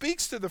think it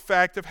speaks to the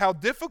fact of how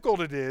difficult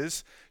it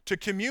is to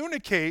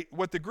communicate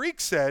what the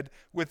Greek said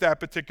with that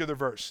particular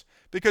verse.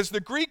 Because the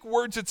Greek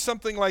words it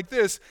something like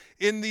this: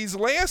 in these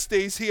last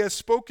days he has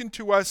spoken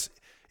to us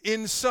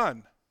in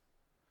Son.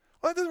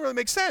 Well, that doesn't really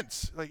make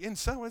sense. Like, in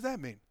Son, what does that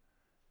mean?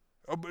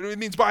 Oh, but it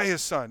means by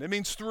his Son. It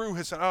means through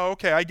his Son. Oh,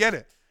 okay, I get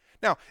it.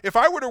 Now, if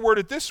I were to word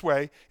it this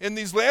way, in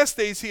these last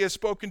days he has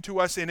spoken to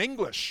us in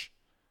English,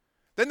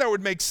 then that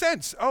would make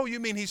sense. Oh,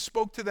 you mean he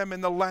spoke to them in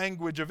the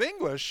language of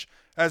English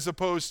as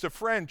opposed to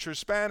French or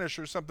Spanish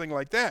or something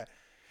like that.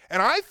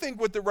 And I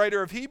think what the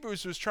writer of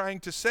Hebrews was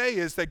trying to say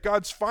is that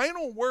God's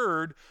final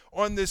word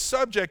on this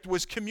subject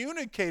was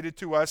communicated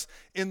to us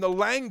in the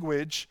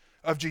language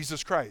of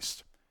Jesus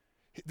Christ.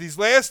 These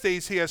last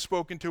days he has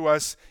spoken to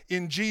us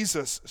in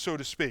Jesus, so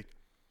to speak.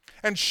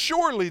 And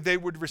surely they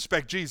would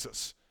respect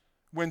Jesus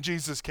when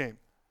Jesus came.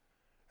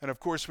 And of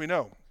course we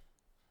know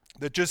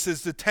that just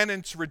as the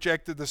tenants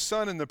rejected the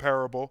Son in the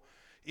parable,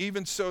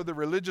 even so the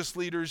religious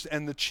leaders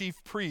and the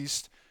chief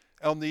priest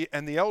and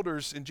the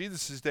elders in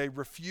Jesus' day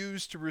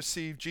refused to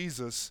receive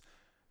Jesus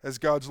as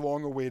God's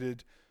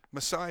long-awaited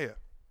Messiah.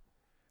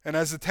 And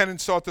as the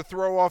tenants sought to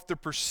throw off the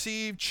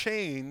perceived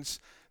chains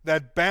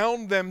that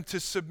bound them to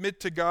submit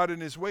to God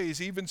in his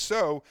ways, even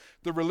so,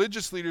 the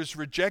religious leaders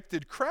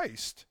rejected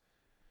Christ.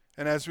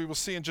 And as we will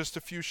see in just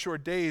a few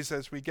short days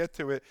as we get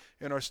to it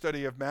in our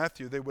study of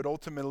Matthew, they would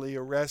ultimately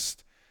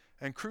arrest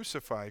and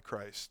crucify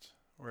Christ,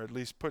 or at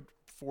least put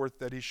forth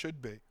that he should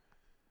be.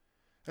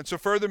 And so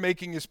further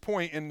making his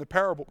point in the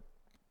parable,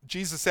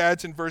 Jesus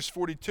adds in verse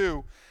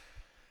 42,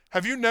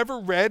 have you never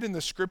read in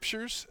the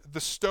scriptures,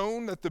 the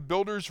stone that the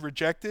builders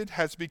rejected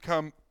has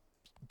become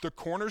the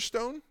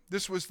cornerstone?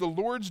 This was the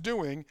Lord's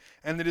doing,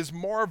 and it is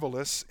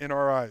marvelous in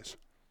our eyes.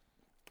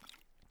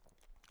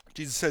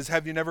 Jesus says,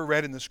 have you never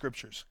read in the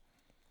scriptures?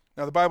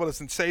 Now the Bible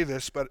doesn't say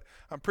this, but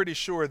I'm pretty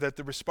sure that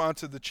the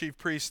response of the chief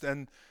priest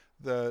and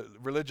the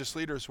religious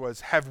leaders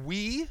was, have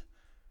we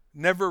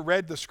never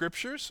read the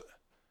scriptures?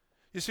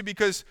 You see,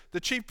 because the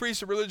chief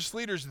priests and religious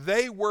leaders,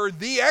 they were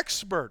the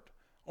expert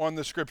on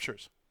the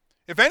scriptures.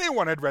 If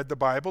anyone had read the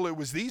Bible, it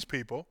was these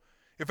people.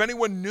 If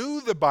anyone knew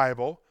the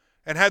Bible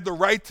and had the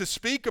right to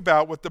speak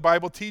about what the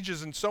Bible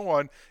teaches and so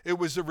on, it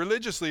was the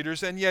religious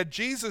leaders. And yet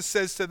Jesus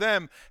says to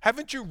them,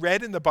 haven't you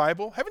read in the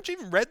Bible? Haven't you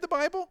even read the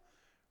Bible?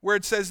 Where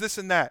it says this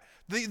and that.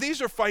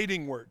 These are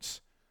fighting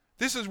words.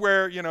 This is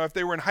where, if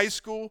they were in high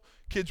school,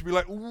 kids would be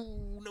like,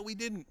 ooh, no, we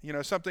didn't,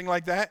 something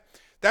like that.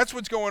 That's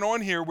what's going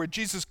on here, where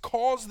Jesus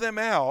calls them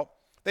out.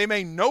 They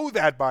may know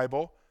that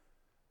Bible,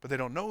 but they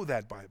don't know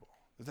that Bible.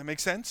 Does that make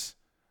sense?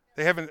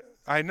 They haven't.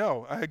 I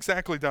know.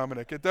 Exactly,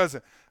 Dominic. It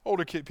doesn't.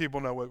 Older people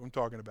know what I'm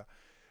talking about.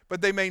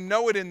 But they may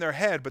know it in their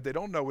head, but they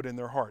don't know it in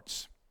their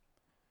hearts.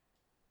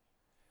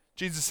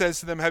 Jesus says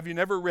to them, have you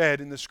never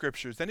read in the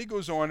scriptures? Then he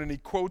goes on and he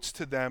quotes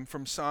to them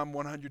from Psalm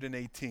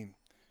 118.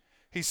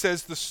 He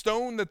says, the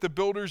stone that the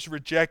builders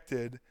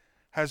rejected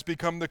has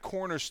become the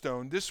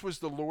cornerstone. This was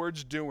the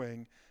Lord's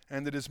doing,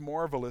 and it is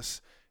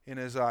marvelous in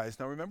his eyes.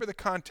 Now remember the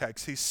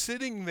context. He's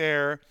sitting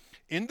there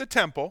in the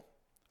temple.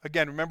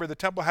 Again, remember the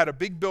temple had a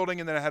big building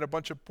and then it had a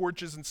bunch of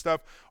porches and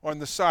stuff on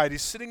the side.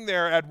 He's sitting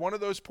there at one of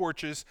those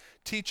porches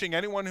teaching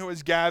anyone who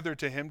has gathered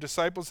to him,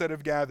 disciples that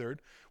have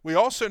gathered. We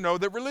also know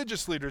that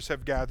religious leaders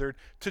have gathered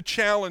to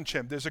challenge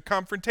him. There's a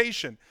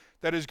confrontation.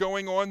 that is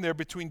going on there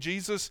between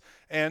Jesus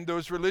and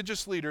those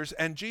religious leaders.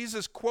 And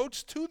Jesus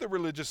quotes to the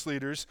religious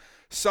leaders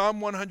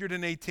Psalm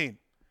 118.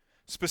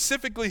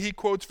 Specifically, he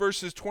quotes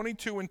verses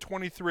 22 and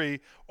 23,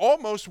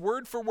 almost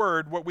word for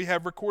word what we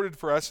have recorded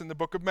for us in the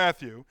book of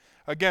Matthew.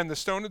 Again, the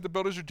stone that the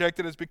builders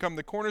rejected has become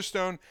the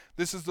cornerstone.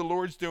 This is the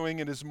Lord's doing.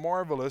 It is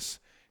marvelous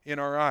in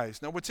our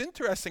eyes. Now, what's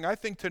interesting, I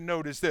think, to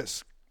note is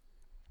this,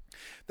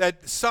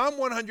 that Psalm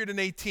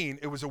 118,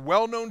 it was a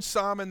well-known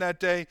psalm in that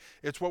day.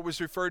 It's what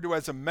was referred to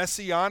as a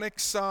messianic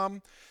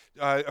psalm.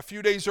 A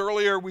few days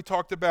earlier, we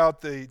talked about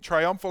the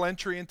triumphal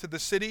entry into the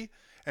city,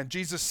 and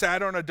Jesus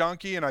sat on a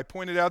donkey, and I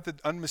pointed out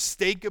that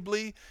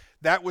unmistakably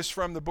that was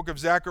from the book of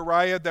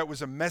Zechariah. That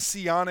was a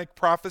messianic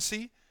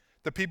prophecy.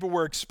 The people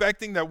were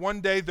expecting that one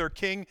day their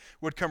king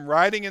would come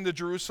riding into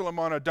Jerusalem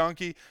on a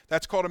donkey.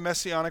 That's called a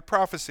messianic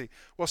prophecy.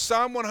 Well,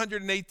 Psalm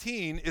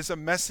 118 is a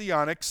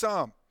messianic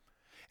psalm.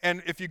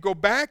 And if you go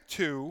back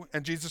to,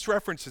 and Jesus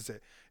references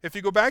it, if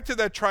you go back to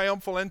that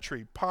triumphal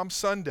entry, Palm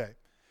Sunday,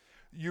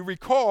 you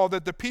recall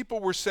that the people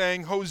were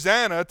saying,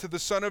 Hosanna to the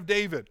Son of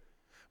David.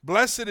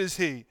 Blessed is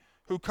he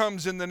who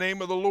comes in the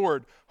name of the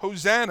Lord.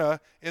 Hosanna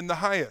in the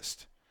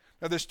highest.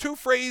 Now there's two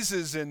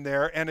phrases in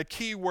there and a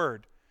key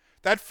word.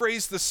 That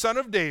phrase, the Son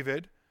of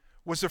David,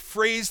 was a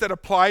phrase that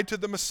applied to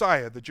the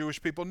Messiah. The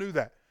Jewish people knew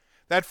that.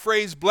 That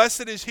phrase,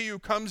 blessed is he who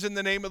comes in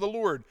the name of the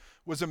Lord,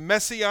 was a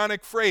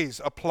messianic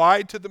phrase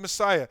applied to the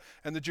Messiah,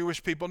 and the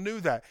Jewish people knew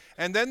that.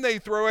 And then they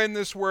throw in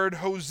this word,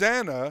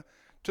 Hosanna,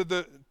 to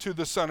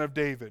the Son of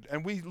David.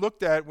 And we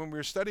looked at, when we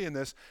were studying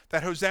this,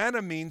 that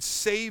Hosanna means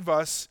save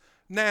us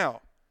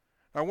now.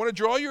 I want to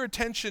draw your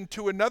attention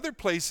to another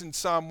place in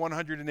Psalm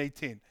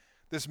 118,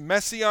 this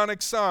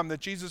messianic psalm that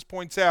Jesus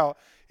points out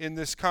in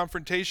this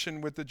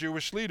confrontation with the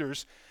Jewish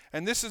leaders.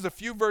 And this is a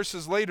few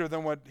verses later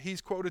than what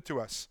he's quoted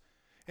to us.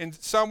 In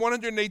Psalm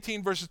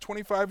 118, verses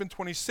 25 and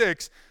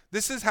 26,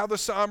 this is how the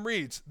psalm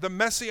reads. The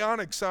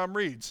messianic psalm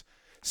reads,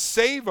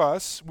 save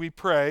us, we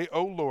pray,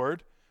 O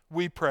Lord,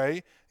 we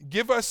pray.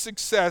 Give us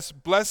success.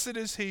 Blessed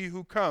is he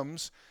who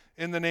comes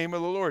in the name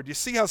of the Lord. You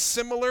see how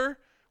similar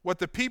what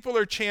the people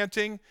are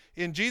chanting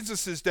in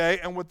Jesus' day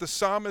and what the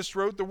psalmist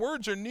wrote? The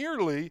words are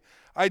nearly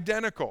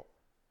identical.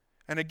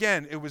 And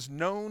again, it was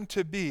known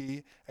to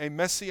be a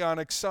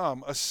messianic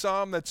psalm, a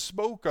psalm that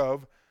spoke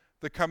of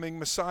the coming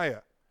Messiah.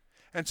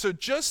 And so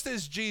just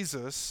as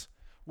Jesus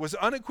was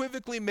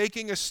unequivocally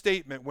making a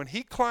statement when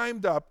he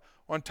climbed up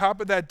on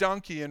top of that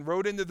donkey and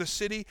rode into the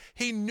city,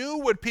 he knew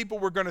what people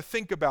were going to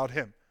think about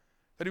him,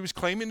 that he was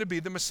claiming to be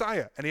the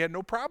Messiah, and he had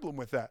no problem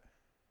with that.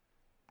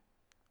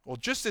 Well,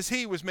 just as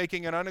he was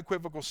making an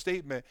unequivocal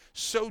statement,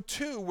 so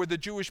too were the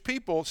Jewish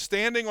people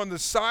standing on the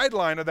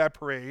sideline of that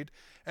parade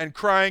and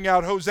crying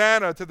out,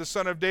 Hosanna to the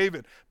Son of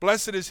David.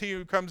 Blessed is he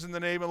who comes in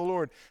the name of the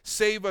Lord.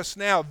 Save us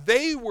now.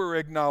 They were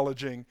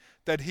acknowledging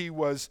that he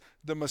was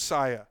the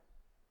Messiah.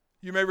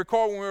 You may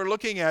recall when we were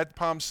looking at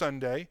Palm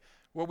Sunday,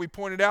 what we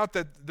pointed out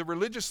that the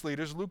religious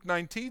leaders, Luke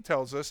 19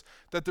 tells us,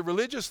 that the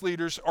religious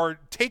leaders are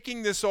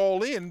taking this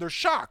all in. They're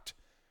shocked.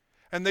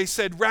 And they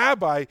said,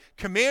 Rabbi,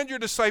 command your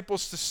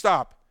disciples to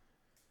stop.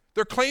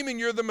 They're claiming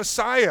you're the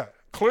Messiah.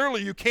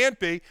 Clearly you can't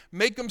be.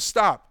 Make them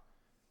stop.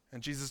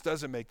 And Jesus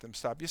doesn't make them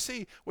stop. You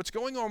see, what's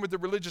going on with the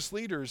religious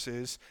leaders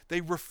is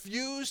they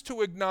refuse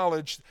to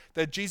acknowledge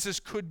that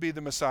Jesus could be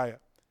the Messiah.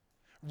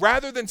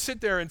 Rather than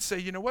sit there and say,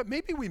 you know what,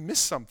 maybe we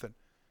missed something.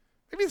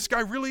 Maybe this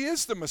guy really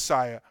is the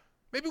Messiah.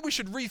 Maybe we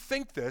should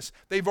rethink this.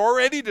 They've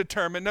already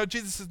determined, no,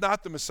 Jesus is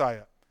not the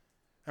Messiah.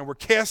 And we're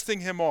casting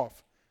him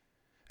off.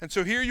 And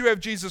so here you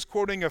have Jesus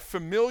quoting a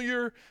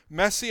familiar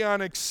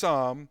messianic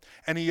psalm,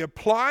 and he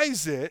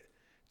applies it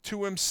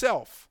to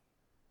himself.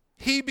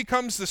 He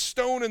becomes the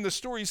stone in the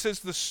story. He says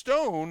the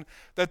stone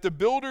that the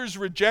builders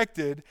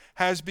rejected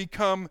has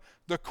become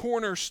the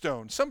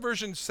cornerstone. Some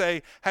versions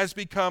say has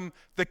become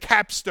the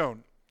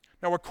capstone.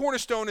 Now a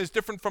cornerstone is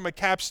different from a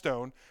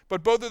capstone,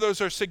 but both of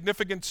those are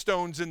significant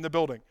stones in the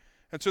building.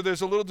 And so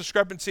there's a little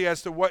discrepancy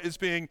as to what is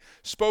being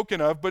spoken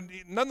of, but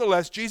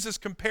nonetheless, Jesus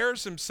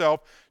compares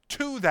himself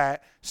to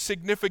that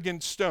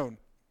significant stone.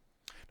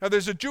 Now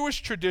there's a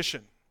Jewish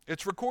tradition.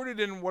 It's recorded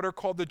in what are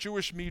called the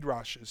Jewish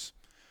midrashes.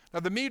 Now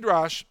the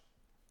midrash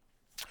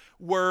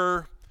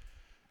were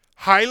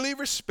highly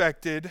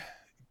respected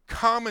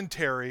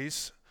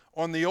commentaries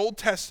on the Old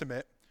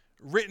Testament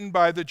written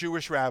by the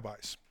Jewish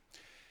rabbis.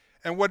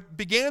 And what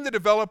began to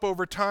develop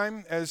over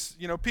time as,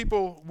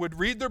 people would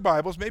read their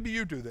Bibles, maybe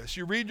you do this.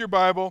 You read your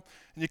Bible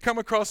and you come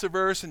across a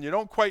verse and you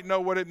don't quite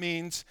know what it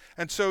means.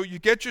 And so you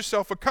get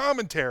yourself a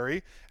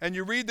commentary and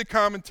you read the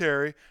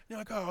commentary. And you're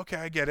like, oh, okay,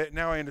 I get it.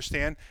 Now I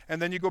understand. And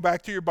then you go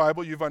back to your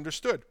Bible, you've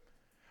understood.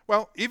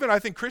 Well, even I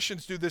think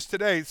Christians do this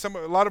today. A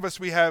lot of us,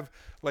 we have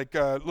like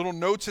little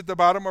notes at the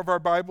bottom of our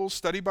Bibles,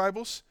 study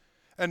Bibles.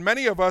 And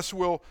many of us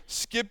will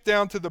skip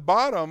down to the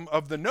bottom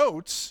of the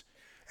notes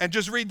and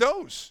just read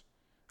those.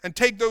 And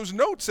take those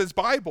notes as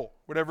Bible,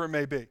 whatever it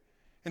may be.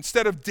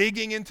 Instead of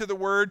digging into the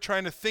Word,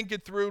 trying to think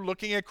it through,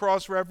 looking at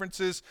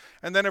cross-references,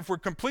 and then if we're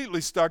completely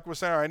stuck, we'll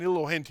say, all right, I need a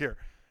little hint here.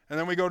 And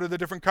then we go to the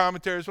different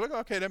commentaries. We're like,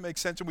 okay, that makes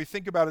sense. And we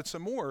think about it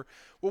some more.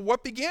 Well,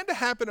 what began to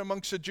happen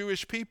amongst the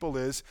Jewish people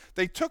is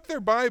they took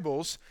their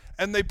Bibles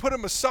and they put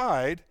them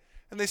aside.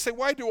 And they say,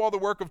 why do all the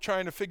work of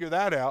trying to figure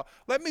that out?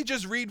 Let me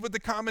just read what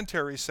the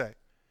commentaries say.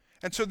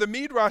 And so the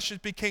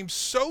Midrashes became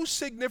so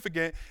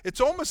significant,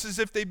 it's almost as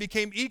if they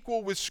became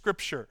equal with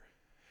Scripture.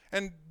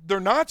 And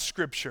they're not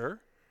Scripture,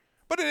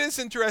 but it is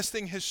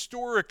interesting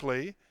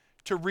historically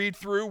to read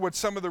through what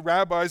some of the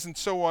rabbis and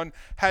so on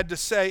had to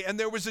say. And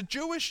there was a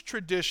Jewish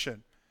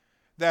tradition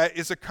that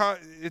is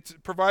it's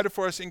provided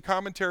for us in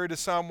commentary to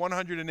Psalm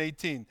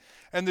 118.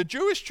 And the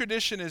Jewish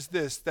tradition is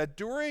this, that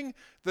during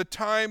the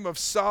time of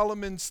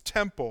Solomon's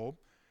temple,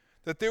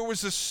 that there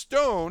was a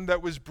stone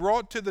that was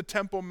brought to the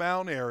Temple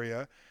Mount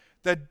area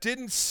that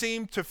didn't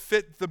seem to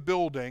fit the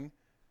building,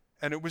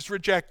 and it was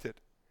rejected.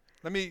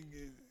 Let me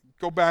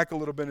go back a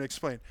little bit and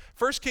explain.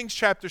 1 Kings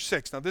chapter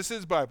 6. Now, this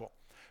is Bible.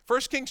 1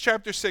 Kings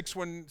chapter 6,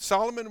 when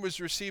Solomon was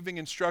receiving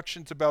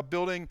instructions about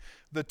building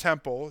the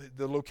temple,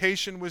 the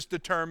location was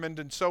determined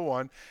and so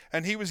on,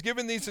 and he was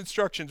given these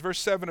instructions. Verse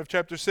 7 of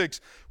chapter 6,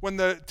 when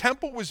the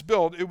temple was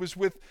built, it was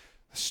with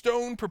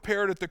stone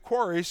prepared at the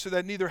quarry so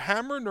that neither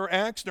hammer nor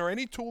axe nor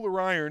any tool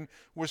or iron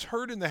was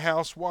heard in the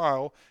house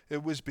while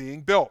it was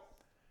being built.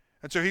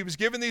 And so he was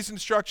given these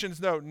instructions,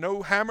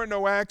 no hammer,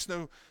 no axe,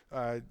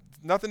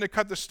 nothing to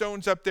cut the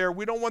stones up there.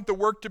 We don't want the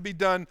work to be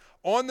done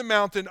on the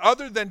mountain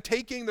other than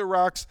taking the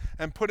rocks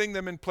and putting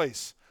them in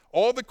place.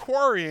 All the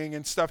quarrying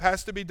and stuff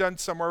has to be done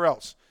somewhere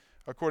else,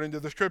 according to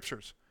the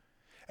scriptures.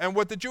 And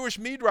what the Jewish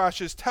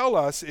Midrashes tell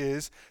us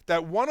is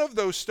that one of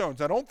those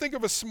stones, now don't think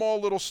of a small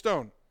little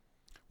stone,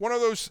 one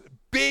of those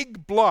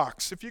big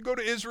blocks. If you go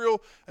to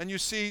Israel and you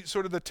see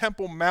sort of the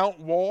Temple Mount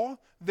wall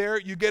there,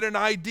 you get an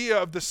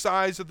idea of the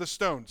size of the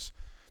stones.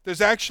 There's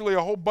actually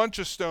a whole bunch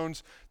of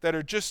stones that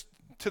are just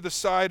to the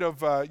side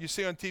of, you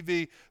see on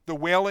TV, the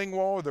Wailing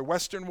Wall or the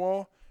Western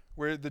Wall,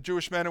 where the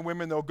Jewish men and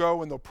women, they'll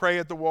go and they'll pray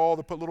at the wall.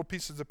 They'll put little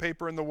pieces of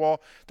paper in the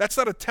wall. That's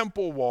not a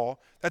temple wall.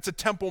 That's a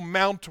Temple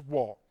Mount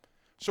wall.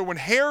 So when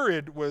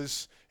Herod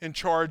was in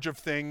charge of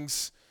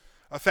things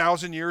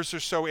 1,000 years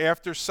or so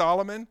after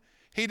Solomon,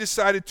 he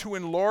decided to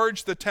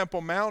enlarge the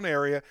Temple Mount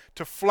area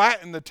to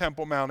flatten the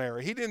Temple Mount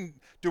area. He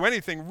didn't do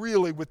anything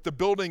really with the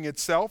building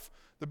itself.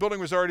 The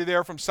building was already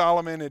there from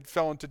Solomon. It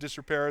fell into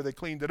disrepair. They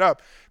cleaned it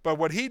up. But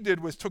what he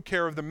did was took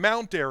care of the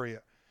mount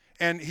area.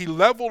 And he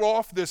leveled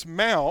off this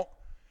mount.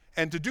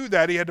 And to do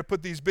that, he had to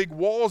put these big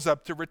walls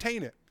up to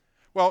retain it.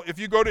 Well, if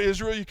you go to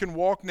Israel, you can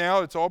walk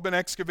now. It's all been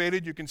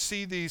excavated. You can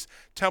see these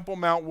Temple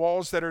Mount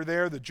walls that are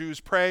there. The Jews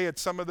pray at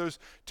some of those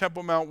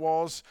Temple Mount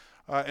walls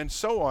and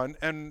so on.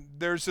 And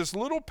there's this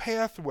little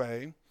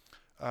pathway,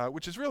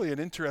 which is really an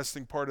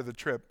interesting part of the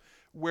trip,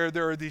 where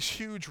there are these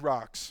huge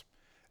rocks.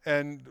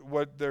 And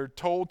what they're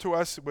told to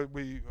us, what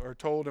we are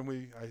told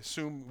and I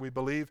assume we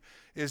believe,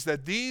 is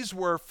that these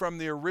were from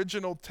the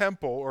original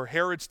temple or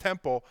Herod's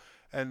temple,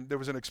 and there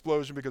was an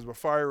explosion because of a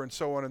fire and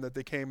so on, and that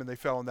they came and they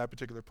fell in that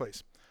particular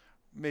place.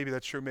 Maybe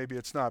that's true, maybe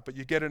it's not, but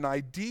you get an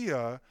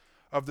idea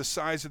of the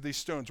size of these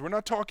stones. We're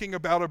not talking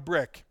about a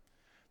brick.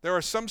 There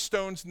are some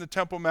stones in the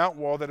Temple Mount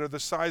wall that are the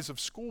size of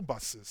school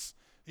buses,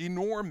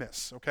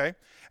 enormous, okay?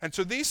 And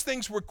so these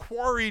things were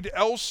quarried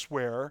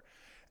elsewhere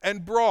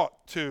and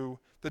brought to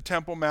the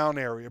Temple Mount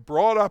area,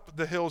 brought up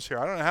the hills here.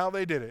 I don't know how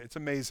they did it. It's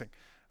amazing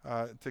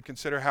to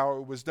consider how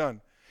it was done.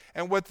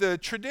 And what the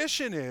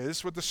tradition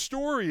is, what the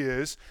story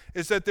is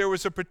that there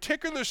was a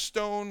particular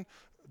stone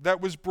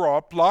that was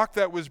brought, block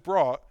that was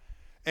brought,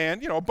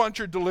 and, a bunch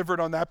are delivered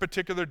on that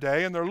particular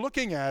day, and they're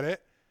looking at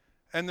it,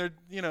 and they're,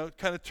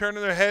 kind of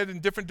turning their head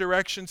in different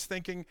directions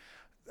thinking,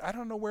 I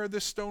don't know where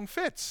this stone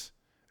fits.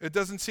 It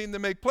doesn't seem to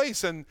make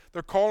place. And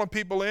they're calling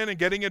people in and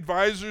getting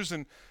advisors.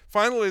 And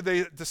finally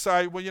they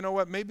decide, well, you know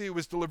what? Maybe it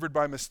was delivered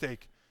by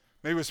mistake.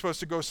 Maybe it was supposed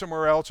to go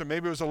somewhere else, or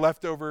maybe it was a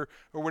leftover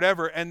or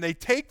whatever. And they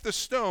take the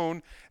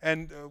stone,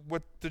 and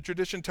what the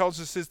tradition tells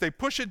us is they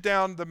push it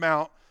down the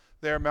mount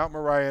there, Mount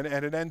Moriah,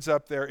 and it ends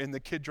up there in the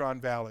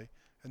Kidron Valley.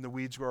 And the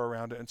weeds grow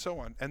around it and so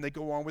on. And they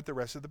go on with the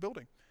rest of the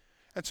building.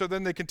 And so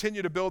then they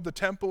continue to build the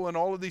temple and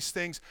all of these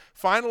things,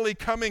 finally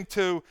coming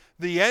to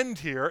the end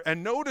here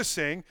and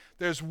noticing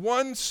there's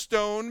one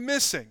stone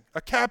missing,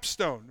 a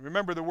capstone.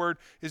 Remember, the word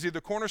is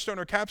either cornerstone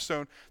or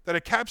capstone, that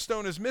a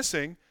capstone is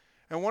missing.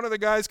 And one of the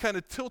guys kind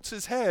of tilts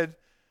his head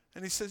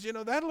and he says,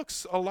 that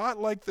looks a lot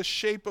like the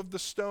shape of the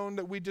stone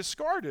that we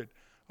discarded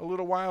a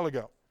little while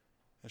ago.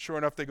 And sure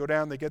enough, they go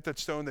down, they get that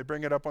stone, they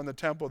bring it up on the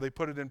temple, they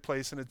put it in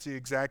place, and it's the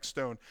exact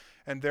stone.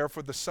 And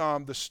therefore the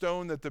psalm, the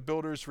stone that the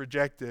builders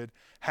rejected,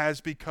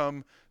 has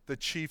become the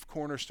chief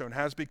cornerstone,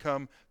 has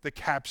become the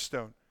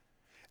capstone.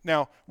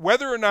 Now,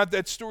 whether or not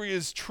that story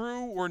is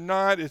true or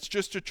not, it's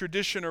just a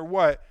tradition or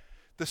what,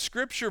 the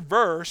scripture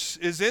verse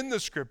is in the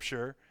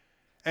scripture,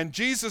 and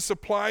Jesus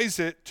applies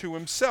it to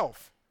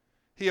himself.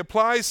 He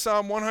applies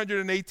Psalm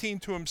 118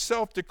 to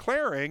himself,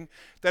 declaring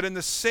that in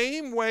the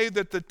same way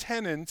that the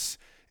tenants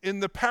in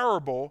the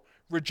parable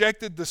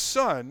rejected the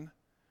Son,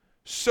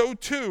 so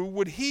too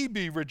would he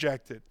be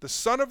rejected. The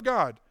Son of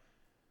God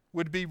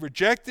would be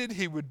rejected.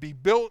 He would be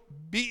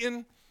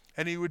beaten,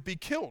 and he would be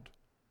killed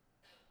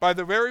by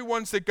the very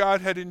ones that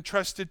God had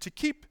entrusted to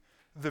keep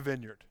the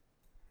vineyard.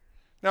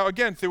 Now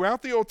again,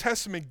 throughout the Old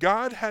Testament,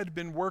 God had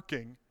been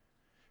working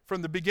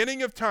from the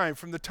beginning of time,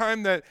 from the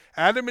time that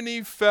Adam and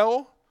Eve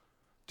fell,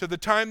 to the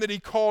time that he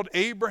called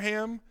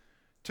Abraham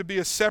to be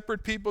a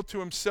separate people to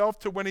himself,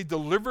 to when he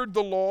delivered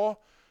the law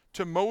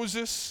to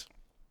Moses,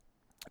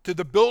 to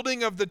the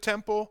building of the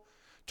temple,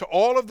 to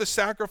all of the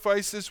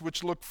sacrifices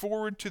which look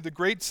forward to the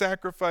great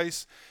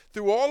sacrifice.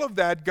 Through all of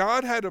that,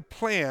 God had a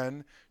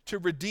plan to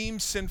redeem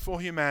sinful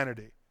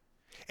humanity.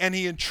 And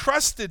he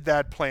entrusted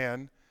that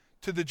plan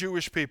to the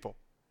Jewish people,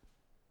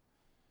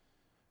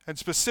 and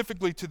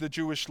specifically to the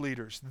Jewish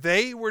leaders.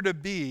 They were to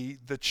be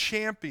the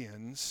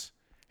champions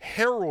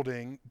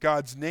heralding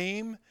God's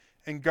name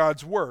and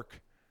God's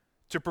work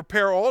to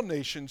prepare all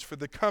nations for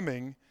the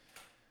coming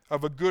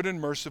of a good and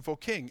merciful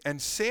king.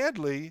 And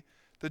sadly,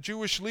 the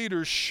Jewish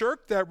leaders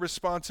shirked that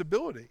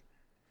responsibility,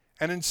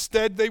 and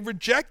instead they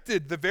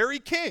rejected the very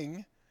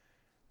king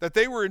that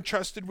they were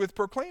entrusted with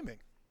proclaiming.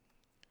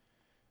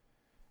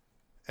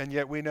 And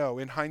yet we know,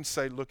 in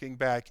hindsight, looking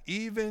back,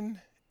 even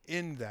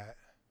in that,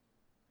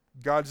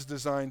 God's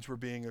designs were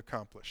being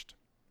accomplished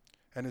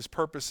and his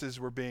purposes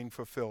were being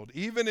fulfilled.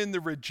 Even in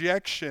the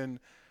rejection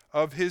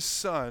of his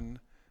son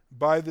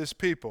by this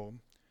people,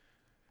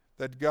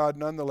 that God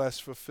nonetheless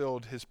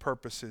fulfilled his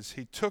purposes.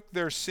 He took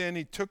their sin,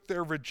 he took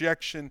their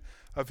rejection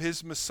of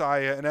his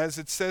Messiah, and as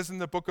it says in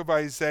the book of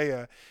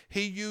Isaiah,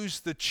 he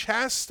used the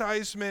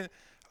chastisement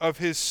of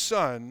his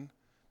son,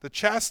 the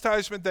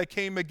chastisement that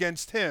came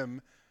against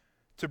him,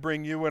 to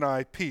bring you and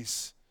I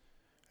peace.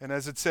 And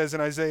as it says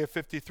in Isaiah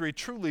 53,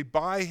 truly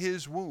by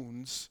his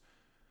wounds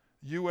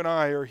you and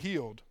I are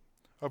healed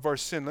of our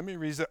sin. Let me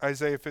read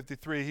Isaiah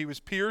 53. He was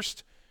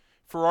pierced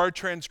for our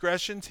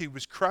transgressions, he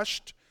was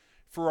crushed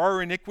for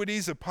our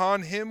iniquities.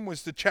 Upon him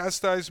was the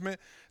chastisement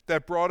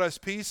that brought us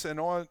peace,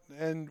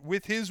 and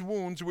with his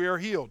wounds we are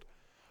healed.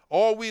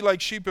 All we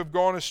like sheep have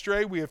gone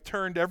astray. We have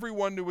turned every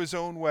one to his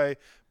own way,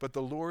 but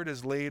the Lord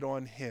has laid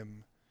on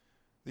him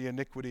the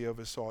iniquity of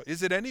us all.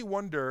 Is it any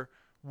wonder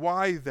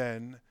why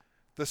then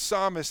the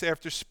psalmist,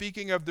 after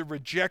speaking of the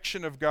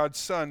rejection of God's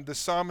son, the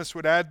psalmist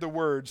would add the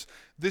words,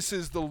 "This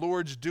is the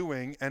Lord's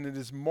doing, and it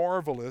is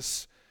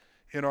marvelous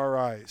in our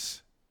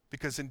eyes."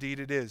 Because indeed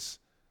it is.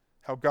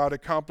 How God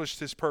accomplished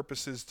his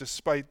purposes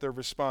despite their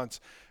response.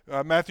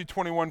 Matthew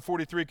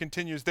 21:43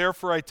 continues,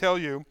 "Therefore I tell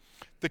you,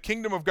 the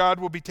kingdom of God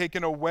will be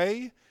taken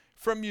away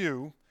from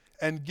you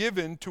and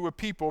given to a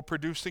people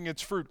producing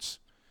its fruits.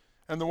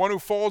 And the one who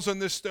falls on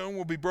this stone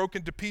will be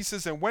broken to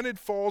pieces, and when it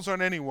falls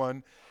on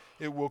anyone,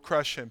 it will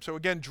crush him." So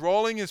again,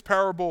 drawing his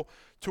parable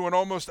to an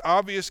almost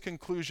obvious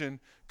conclusion,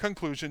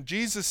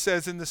 Jesus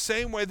says, in the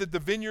same way that the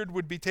vineyard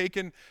would be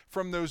taken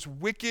from those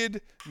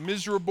wicked,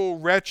 miserable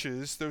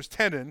wretches, those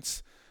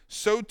tenants,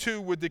 so too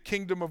would the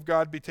kingdom of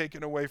God be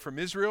taken away from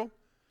Israel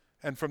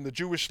and from the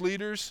Jewish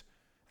leaders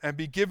and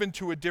be given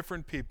to a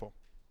different people.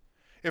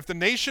 If the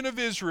nation of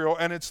Israel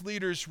and its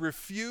leaders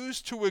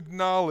refuse to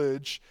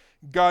acknowledge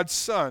God's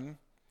Son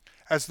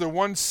as the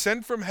one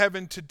sent from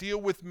heaven to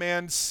deal with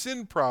man's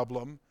sin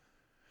problem,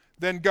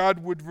 then God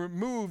would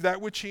remove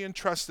that which he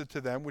entrusted to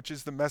them, which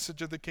is the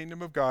message of the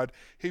kingdom of God.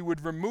 He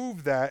would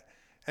remove that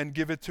and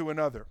give it to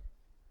another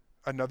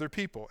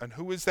people. And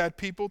who is that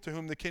people to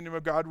whom the kingdom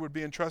of God would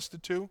be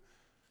entrusted to?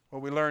 Well,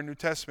 we learn in New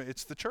Testament,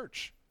 it's the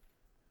church.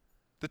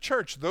 The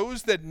church,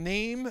 those that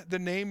name the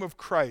name of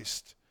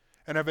Christ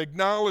and have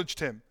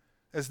acknowledged him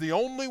as the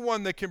only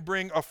one that can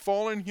bring a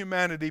fallen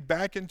humanity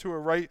back into a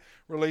right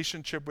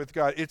relationship with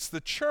God. It's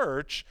the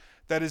church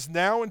that is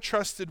now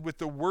entrusted with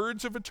the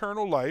words of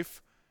eternal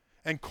life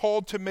and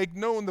called to make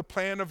known the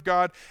plan of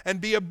God and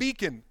be a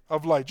beacon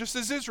of light, just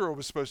as Israel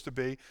was supposed to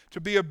be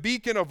a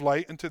beacon of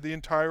light into the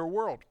entire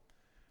world.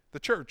 The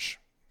church.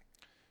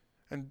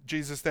 And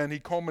Jesus then, he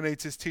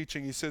culminates his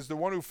teaching. He says, the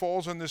one who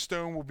falls on this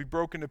stone will be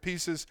broken to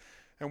pieces,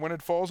 and when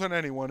it falls on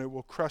anyone, it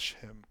will crush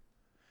him.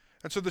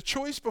 And so the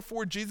choice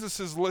before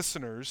Jesus'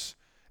 listeners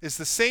is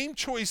the same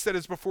choice that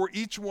is before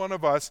each one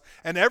of us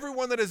and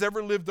everyone that has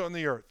ever lived on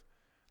the earth.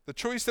 The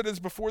choice that is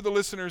before the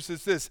listeners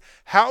is this: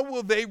 how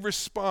will they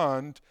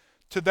respond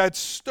to that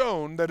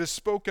stone that is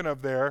spoken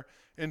of there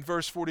in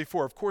verse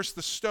 44? Of course,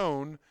 the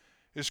stone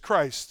is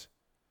Christ.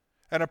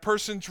 And a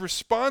person's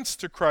response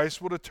to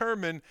Christ will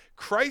determine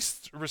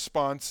Christ's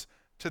response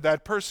to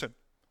that person.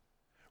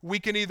 We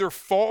can either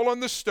fall on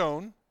the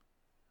stone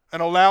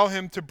and allow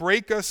him to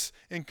break us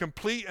in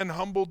complete and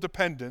humble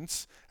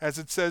dependence, as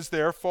it says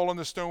there, fall on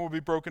the stone will be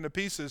broken to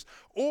pieces,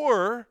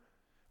 or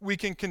we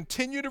can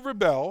continue to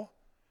rebel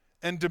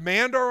and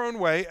demand our own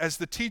way, as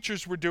the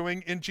teachers were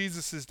doing in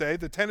Jesus' day,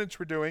 the tenants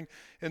were doing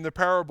in the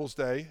parable's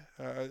day,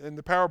 in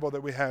the parable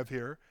that we have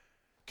here.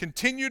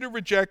 Continue to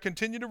reject,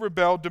 continue to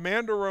rebel,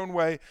 demand our own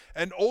way,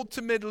 and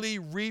ultimately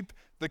reap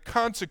the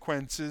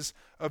consequences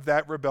of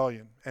that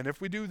rebellion. And if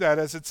we do that,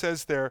 as it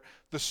says there,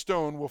 the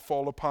stone will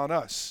fall upon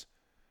us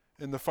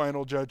in the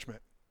final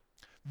judgment.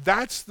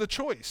 That's the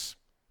choice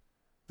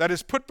that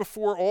is put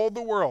before all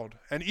the world,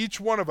 and each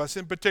one of us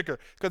in particular.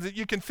 Because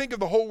you can think of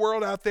the whole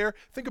world out there.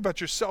 Think about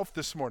yourself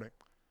this morning.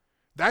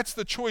 That's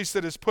the choice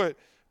that is put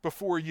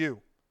before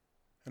you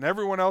and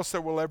everyone else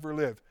that will ever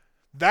live.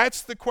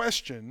 That's the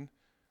question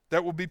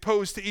that will be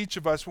posed to each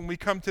of us when we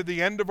come to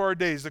the end of our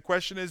days. The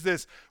question is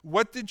this: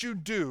 what did you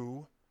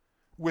do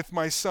with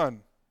my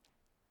son?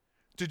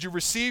 Did you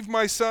receive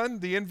my son,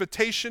 the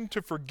invitation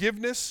to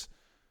forgiveness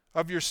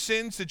of your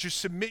sins? Did you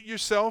submit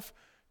yourself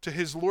to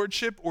his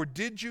lordship, or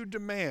did you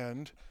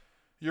demand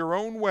your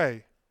own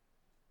way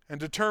and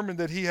determine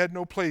that he had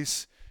no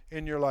place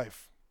in your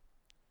life?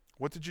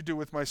 What did you do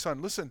with my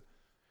son? Listen,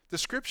 the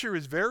scripture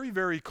is very,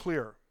 very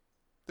clear.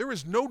 There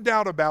is no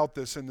doubt about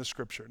this in the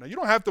scripture. Now, you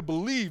don't have to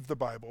believe the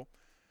Bible,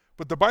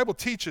 but the Bible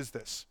teaches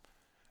this.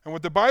 And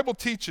what the Bible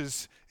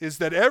teaches is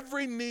that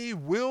every knee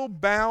will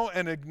bow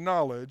and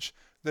acknowledge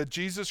that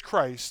Jesus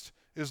Christ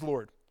is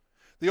Lord.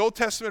 The Old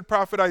Testament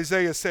prophet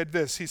Isaiah said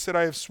this. He said,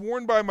 I have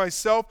sworn by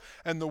myself,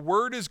 and the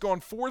word is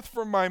gone forth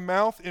from my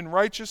mouth in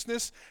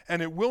righteousness,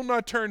 and it will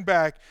not turn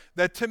back,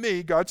 that to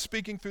me, God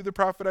speaking through the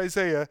prophet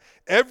Isaiah,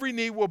 every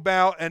knee will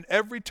bow and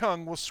every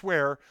tongue will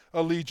swear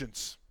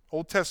allegiance.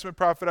 Old Testament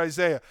prophet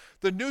Isaiah.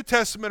 The New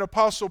Testament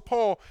apostle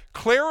Paul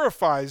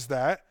clarifies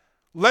that,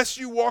 lest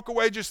you walk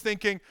away just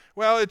thinking,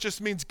 well, it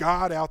just means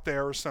God out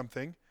there or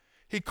something.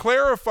 He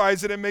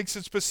clarifies it and makes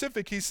it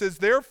specific. He says,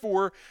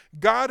 therefore,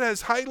 God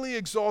has highly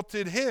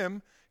exalted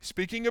him,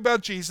 speaking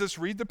about Jesus,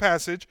 read the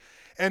passage,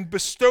 and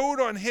bestowed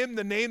on him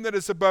the name that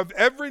is above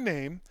every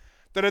name,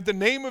 that at the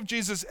name of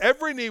Jesus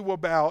every knee will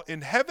bow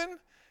in heaven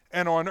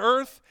and on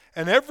earth,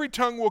 and every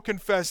tongue will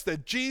confess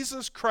that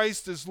Jesus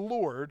Christ is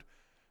Lord,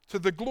 to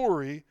the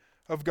glory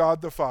of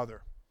God the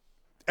Father.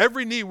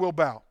 Every knee will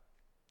bow.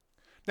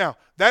 Now,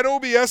 that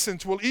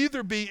obeisance will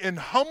either be in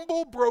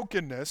humble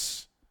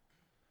brokenness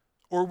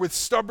or with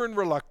stubborn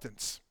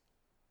reluctance.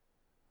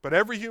 But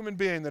every human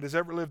being that has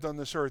ever lived on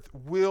this earth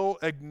will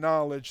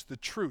acknowledge the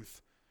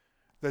truth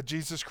that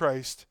Jesus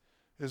Christ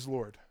is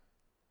Lord.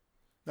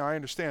 Now, I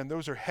understand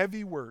those are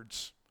heavy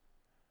words,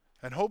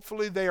 and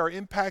hopefully they are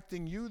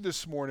impacting you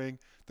this morning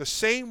the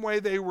same way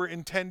they were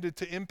intended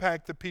to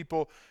impact the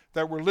people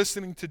that were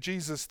listening to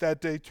Jesus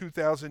that day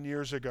 2,000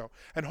 years ago.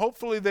 And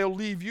hopefully they'll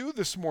leave you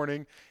this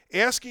morning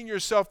asking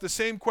yourself the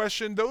same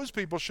question those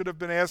people should have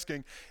been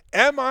asking.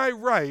 Am I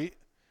right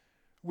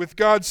with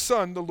God's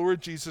Son, the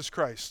Lord Jesus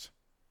Christ?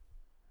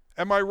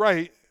 Am I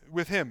right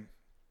with him?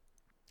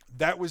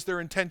 That was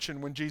their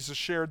intention when Jesus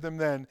shared them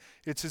then.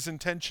 It's his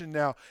intention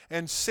now.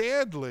 And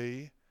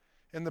sadly,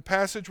 in the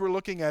passage we're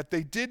looking at,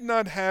 they did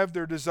not have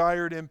their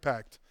desired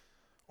impact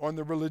on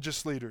the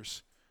religious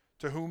leaders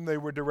to whom they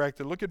were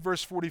directed. Look at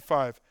verse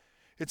 45.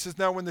 It says,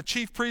 now when the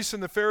chief priests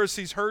and the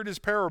Pharisees heard his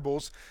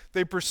parables,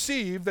 they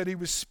perceived that he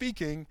was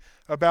speaking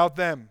about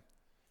them.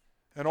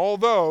 And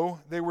although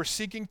they were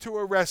seeking to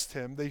arrest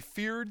him, they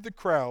feared the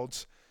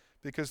crowds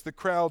because the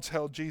crowds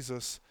held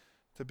Jesus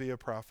to be a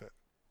prophet.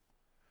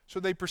 So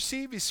they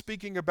perceive he's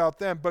speaking about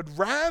them, but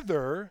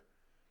rather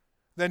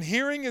than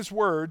hearing his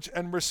words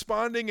and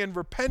responding in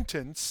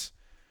repentance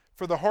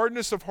for the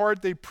hardness of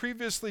heart they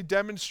previously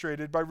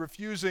demonstrated by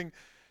refusing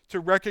to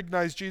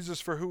recognize Jesus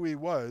for who he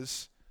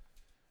was,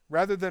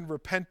 rather than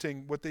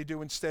repenting, what they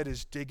do instead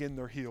is dig in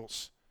their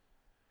heels.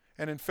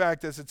 And in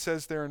fact, as it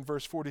says there in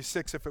verse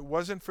 46, if it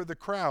wasn't for the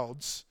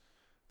crowds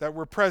that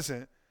were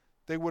present,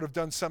 they would have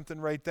done something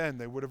right then.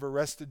 They would have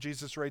arrested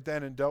Jesus right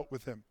then and dealt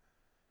with him.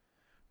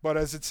 But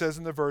as it says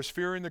in the verse,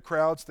 fearing the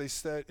crowds, they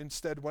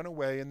instead went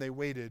away and they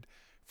waited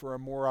for a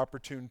more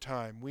opportune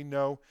time. We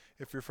know,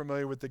 if you're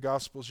familiar with the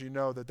Gospels, you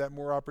know that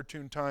more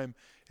opportune time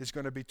is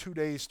going to be 2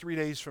 days, 3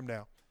 days from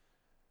now.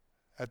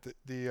 At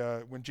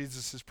when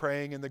Jesus is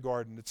praying in the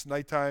garden. It's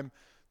nighttime,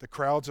 the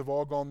crowds have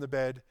all gone to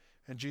bed,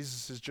 and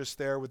Jesus is just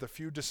there with a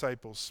few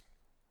disciples.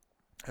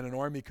 And an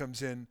army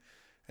comes in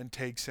and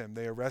takes him.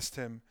 They arrest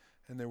him,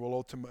 and they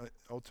will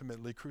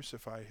ultimately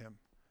crucify him.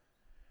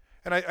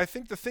 And I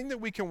think the thing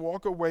that we can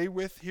walk away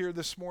with here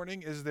this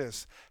morning is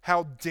this: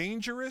 how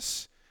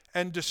dangerous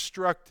and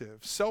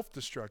destructive,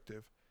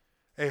 self-destructive,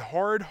 a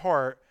hard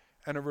heart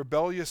and a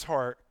rebellious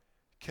heart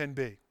can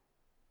be.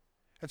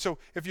 And so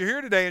if you're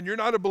here today and you're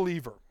not a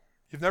believer,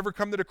 you've never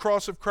come to the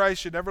cross of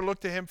Christ, you never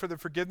looked to him for the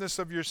forgiveness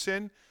of your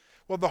sin,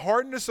 well, the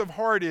hardness of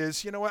heart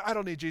is, you know what, I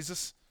don't need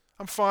Jesus.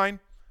 I'm fine.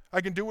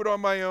 I can do it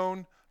on my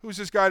own. Who's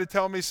this guy to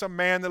tell me, some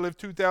man that lived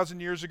 2,000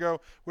 years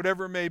ago,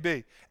 whatever it may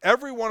be.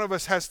 Every one of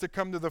us has to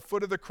come to the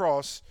foot of the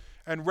cross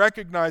and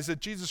recognize that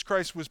Jesus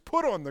Christ was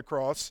put on the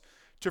cross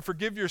to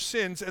forgive your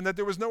sins and that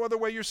there was no other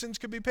way your sins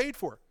could be paid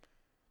for.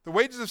 The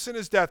wages of sin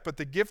is death, but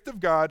the gift of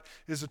God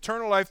is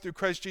eternal life through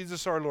Christ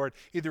Jesus our Lord.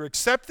 Either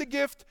accept the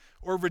gift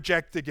or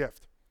reject the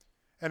gift.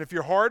 And if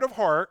you're hard of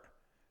heart,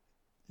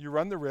 you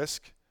run the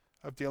risk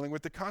of dealing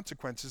with the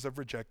consequences of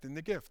rejecting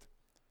the gift.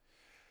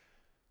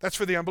 That's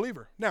for the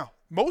unbeliever. Now,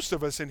 most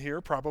of us in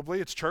here,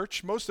 probably, it's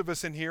church, most of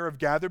us in here have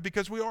gathered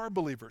because we are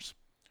believers.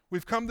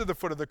 We've come to the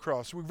foot of the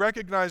cross. We've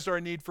recognized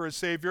our need for a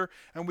Savior,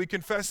 and we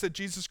confess that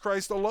Jesus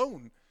Christ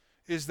alone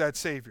is that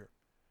Savior.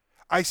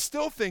 I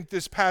still think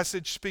this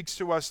passage speaks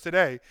to us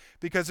today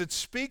because it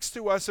speaks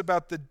to us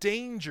about the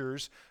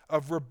dangers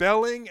of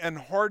rebelling and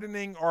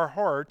hardening our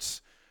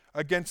hearts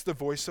against the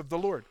voice of the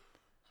Lord.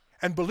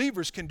 And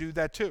believers can do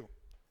that too.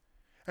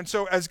 And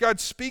so as God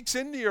speaks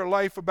into your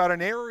life about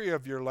an area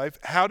of your life,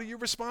 how do you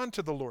respond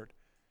to the Lord?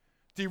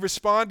 Do you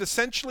respond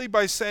essentially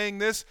by saying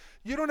this?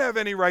 You don't have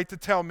any right to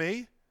tell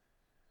me.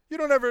 You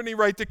don't have any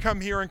right to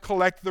come here and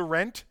collect the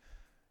rent.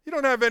 You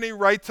don't have any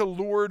right to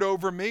lord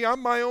over me.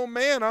 I'm my own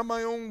man. I'm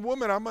my own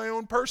woman. I'm my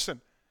own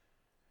person.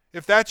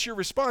 If that's your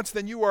response,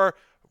 then you are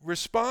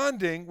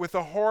responding with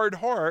a hard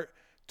heart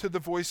to the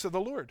voice of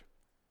the Lord.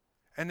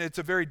 And it's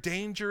a very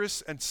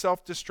dangerous and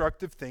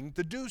self-destructive thing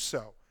to do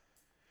so.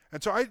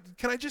 And so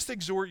can I just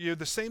exhort you,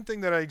 the same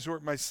thing that I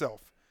exhort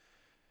myself.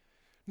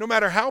 No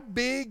matter how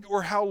big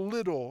or how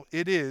little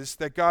it is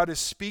that God is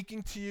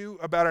speaking to you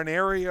about an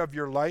area of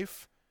your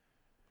life,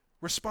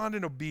 respond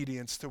in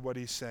obedience to what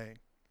he's saying.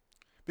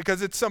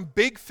 Because it's some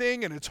big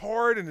thing and it's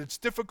hard and it's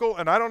difficult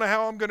and I don't know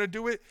how I'm going to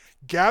do it.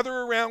 Gather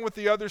around with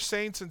the other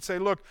saints and say,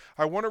 look,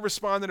 I want to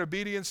respond in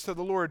obedience to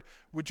the Lord.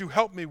 Would you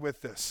help me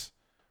with this?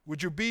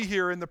 Would you be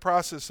here in the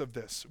process of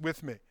this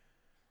with me?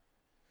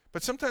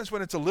 But sometimes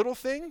when it's a little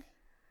thing,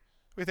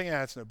 we think,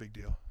 it's no big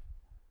deal.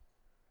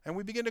 And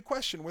we begin to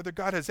question whether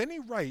God has any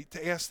right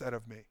to ask that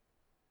of me.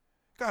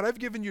 God, I've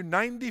given you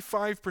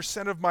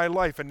 95% of my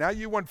life, and now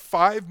you want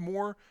 5%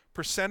 more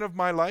of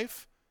my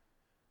life?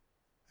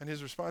 And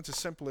his response is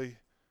simply,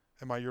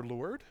 am I your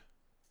Lord?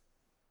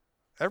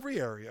 Every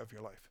area of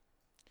your life.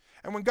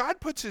 And when God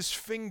puts his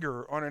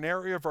finger on an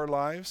area of our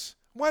lives,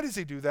 why does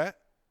he do that?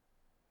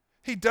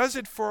 He does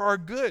it for our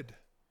good.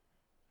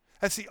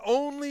 That's the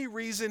only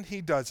reason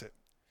he does it.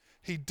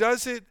 He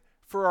does it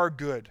for our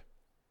good.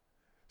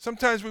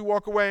 Sometimes we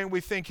walk away and we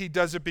think he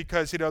does it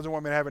because he doesn't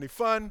want me to have any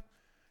fun.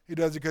 He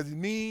does it because he's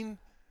mean.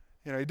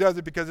 He does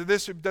it because of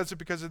this, he does it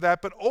because of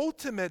that. But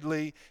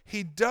ultimately,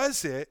 he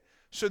does it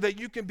so that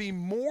you can be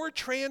more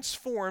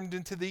transformed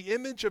into the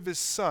image of his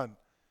Son.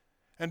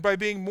 And by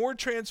being more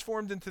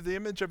transformed into the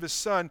image of his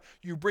Son,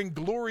 you bring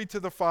glory to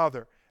the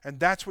Father. And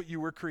that's what you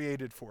were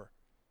created for.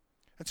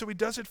 And so he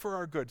does it for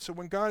our good. So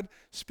when God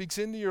speaks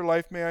into your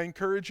life, may I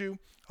encourage you,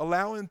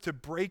 allow him to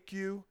break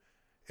you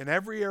in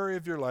every area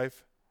of your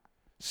life.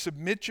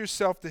 Submit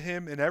yourself to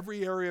him in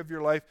every area of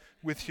your life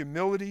with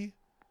humility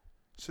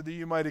so that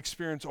you might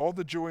experience all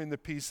the joy and the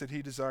peace that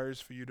he desires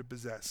for you to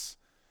possess.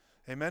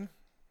 Amen?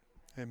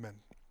 Amen.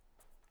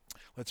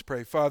 Let's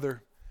pray.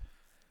 Father,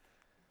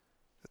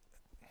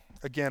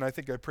 again, I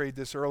think I prayed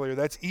this earlier.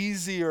 That's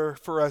easier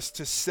for us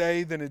to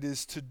say than it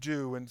is to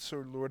do. And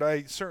so, Lord,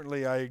 I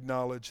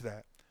acknowledge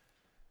that.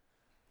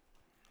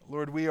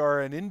 Lord, we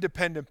are an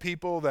independent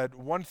people that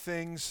want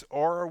things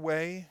our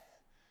way.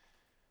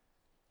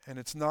 And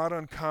it's not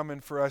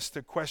uncommon for us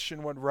to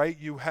question what right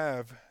you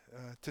have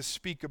to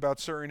speak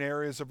about certain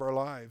areas of our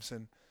lives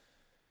and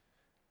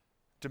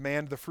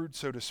demand the fruit,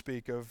 so to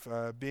speak, of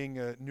being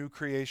a new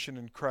creation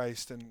in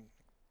Christ. And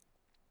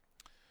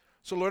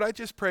so, Lord, I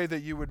just pray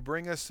that you would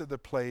bring us to the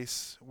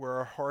place where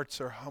our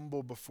hearts are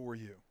humble before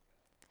you,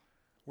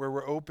 where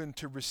we're open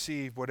to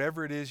receive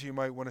whatever it is you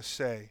might want to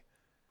say,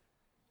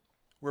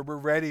 where we're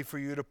ready for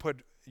you to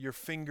put your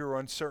finger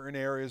on certain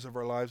areas of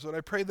our lives. Lord,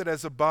 I pray that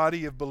as a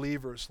body of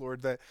believers,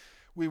 Lord, that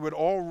we would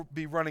all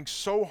be running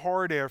so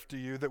hard after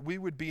you that we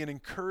would be an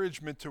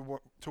encouragement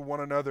to one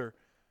another.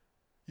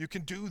 You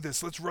can do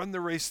this. Let's run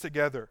the race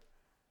together.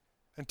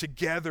 And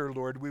together,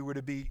 Lord, we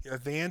would be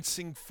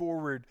advancing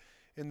forward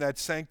in that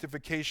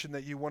sanctification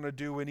that you want to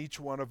do in each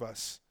one of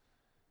us.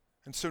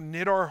 And so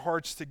knit our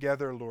hearts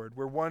together, Lord,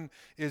 where one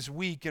is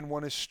weak and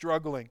one is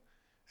struggling.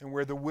 And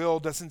where the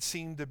will doesn't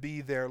seem to be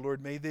there,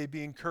 Lord, may they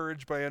be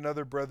encouraged by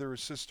another brother or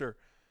sister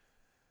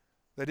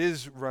that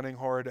is running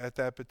hard at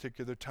that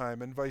particular time,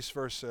 and vice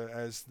versa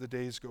as the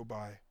days go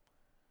by.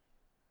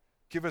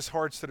 Give us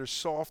hearts that are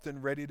soft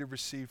and ready to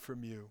receive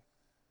from you.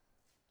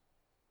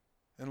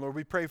 And Lord,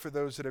 we pray for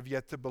those that have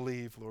yet to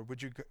believe, Lord.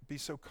 Would you be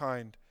so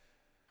kind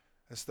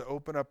as to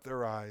open up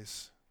their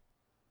eyes?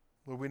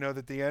 Lord, we know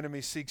that the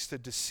enemy seeks to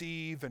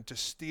deceive and to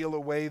steal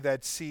away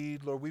that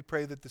seed. Lord, we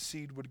pray that the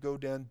seed would go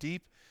down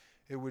deep.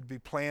 It would be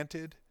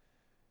planted,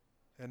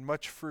 and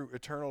much fruit,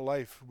 eternal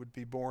life, would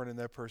be born in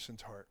that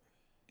person's heart.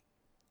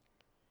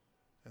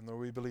 And Lord,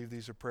 we believe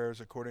these are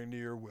prayers according to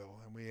your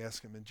will, and we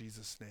ask them in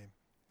Jesus' name.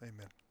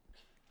 Amen.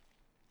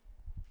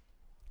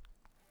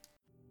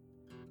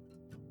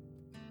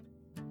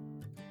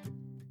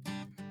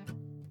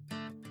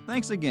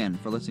 Thanks again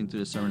for listening to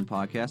the sermon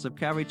podcast of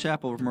Calvary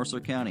Chapel of Mercer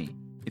County.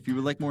 If you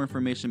would like more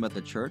information about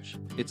the church,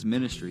 its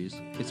ministries,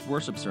 its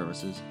worship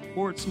services,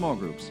 or its small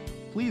groups,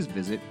 please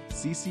visit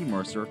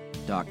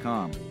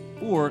ccmercer.com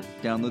or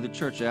download the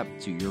church app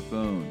to your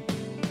phone.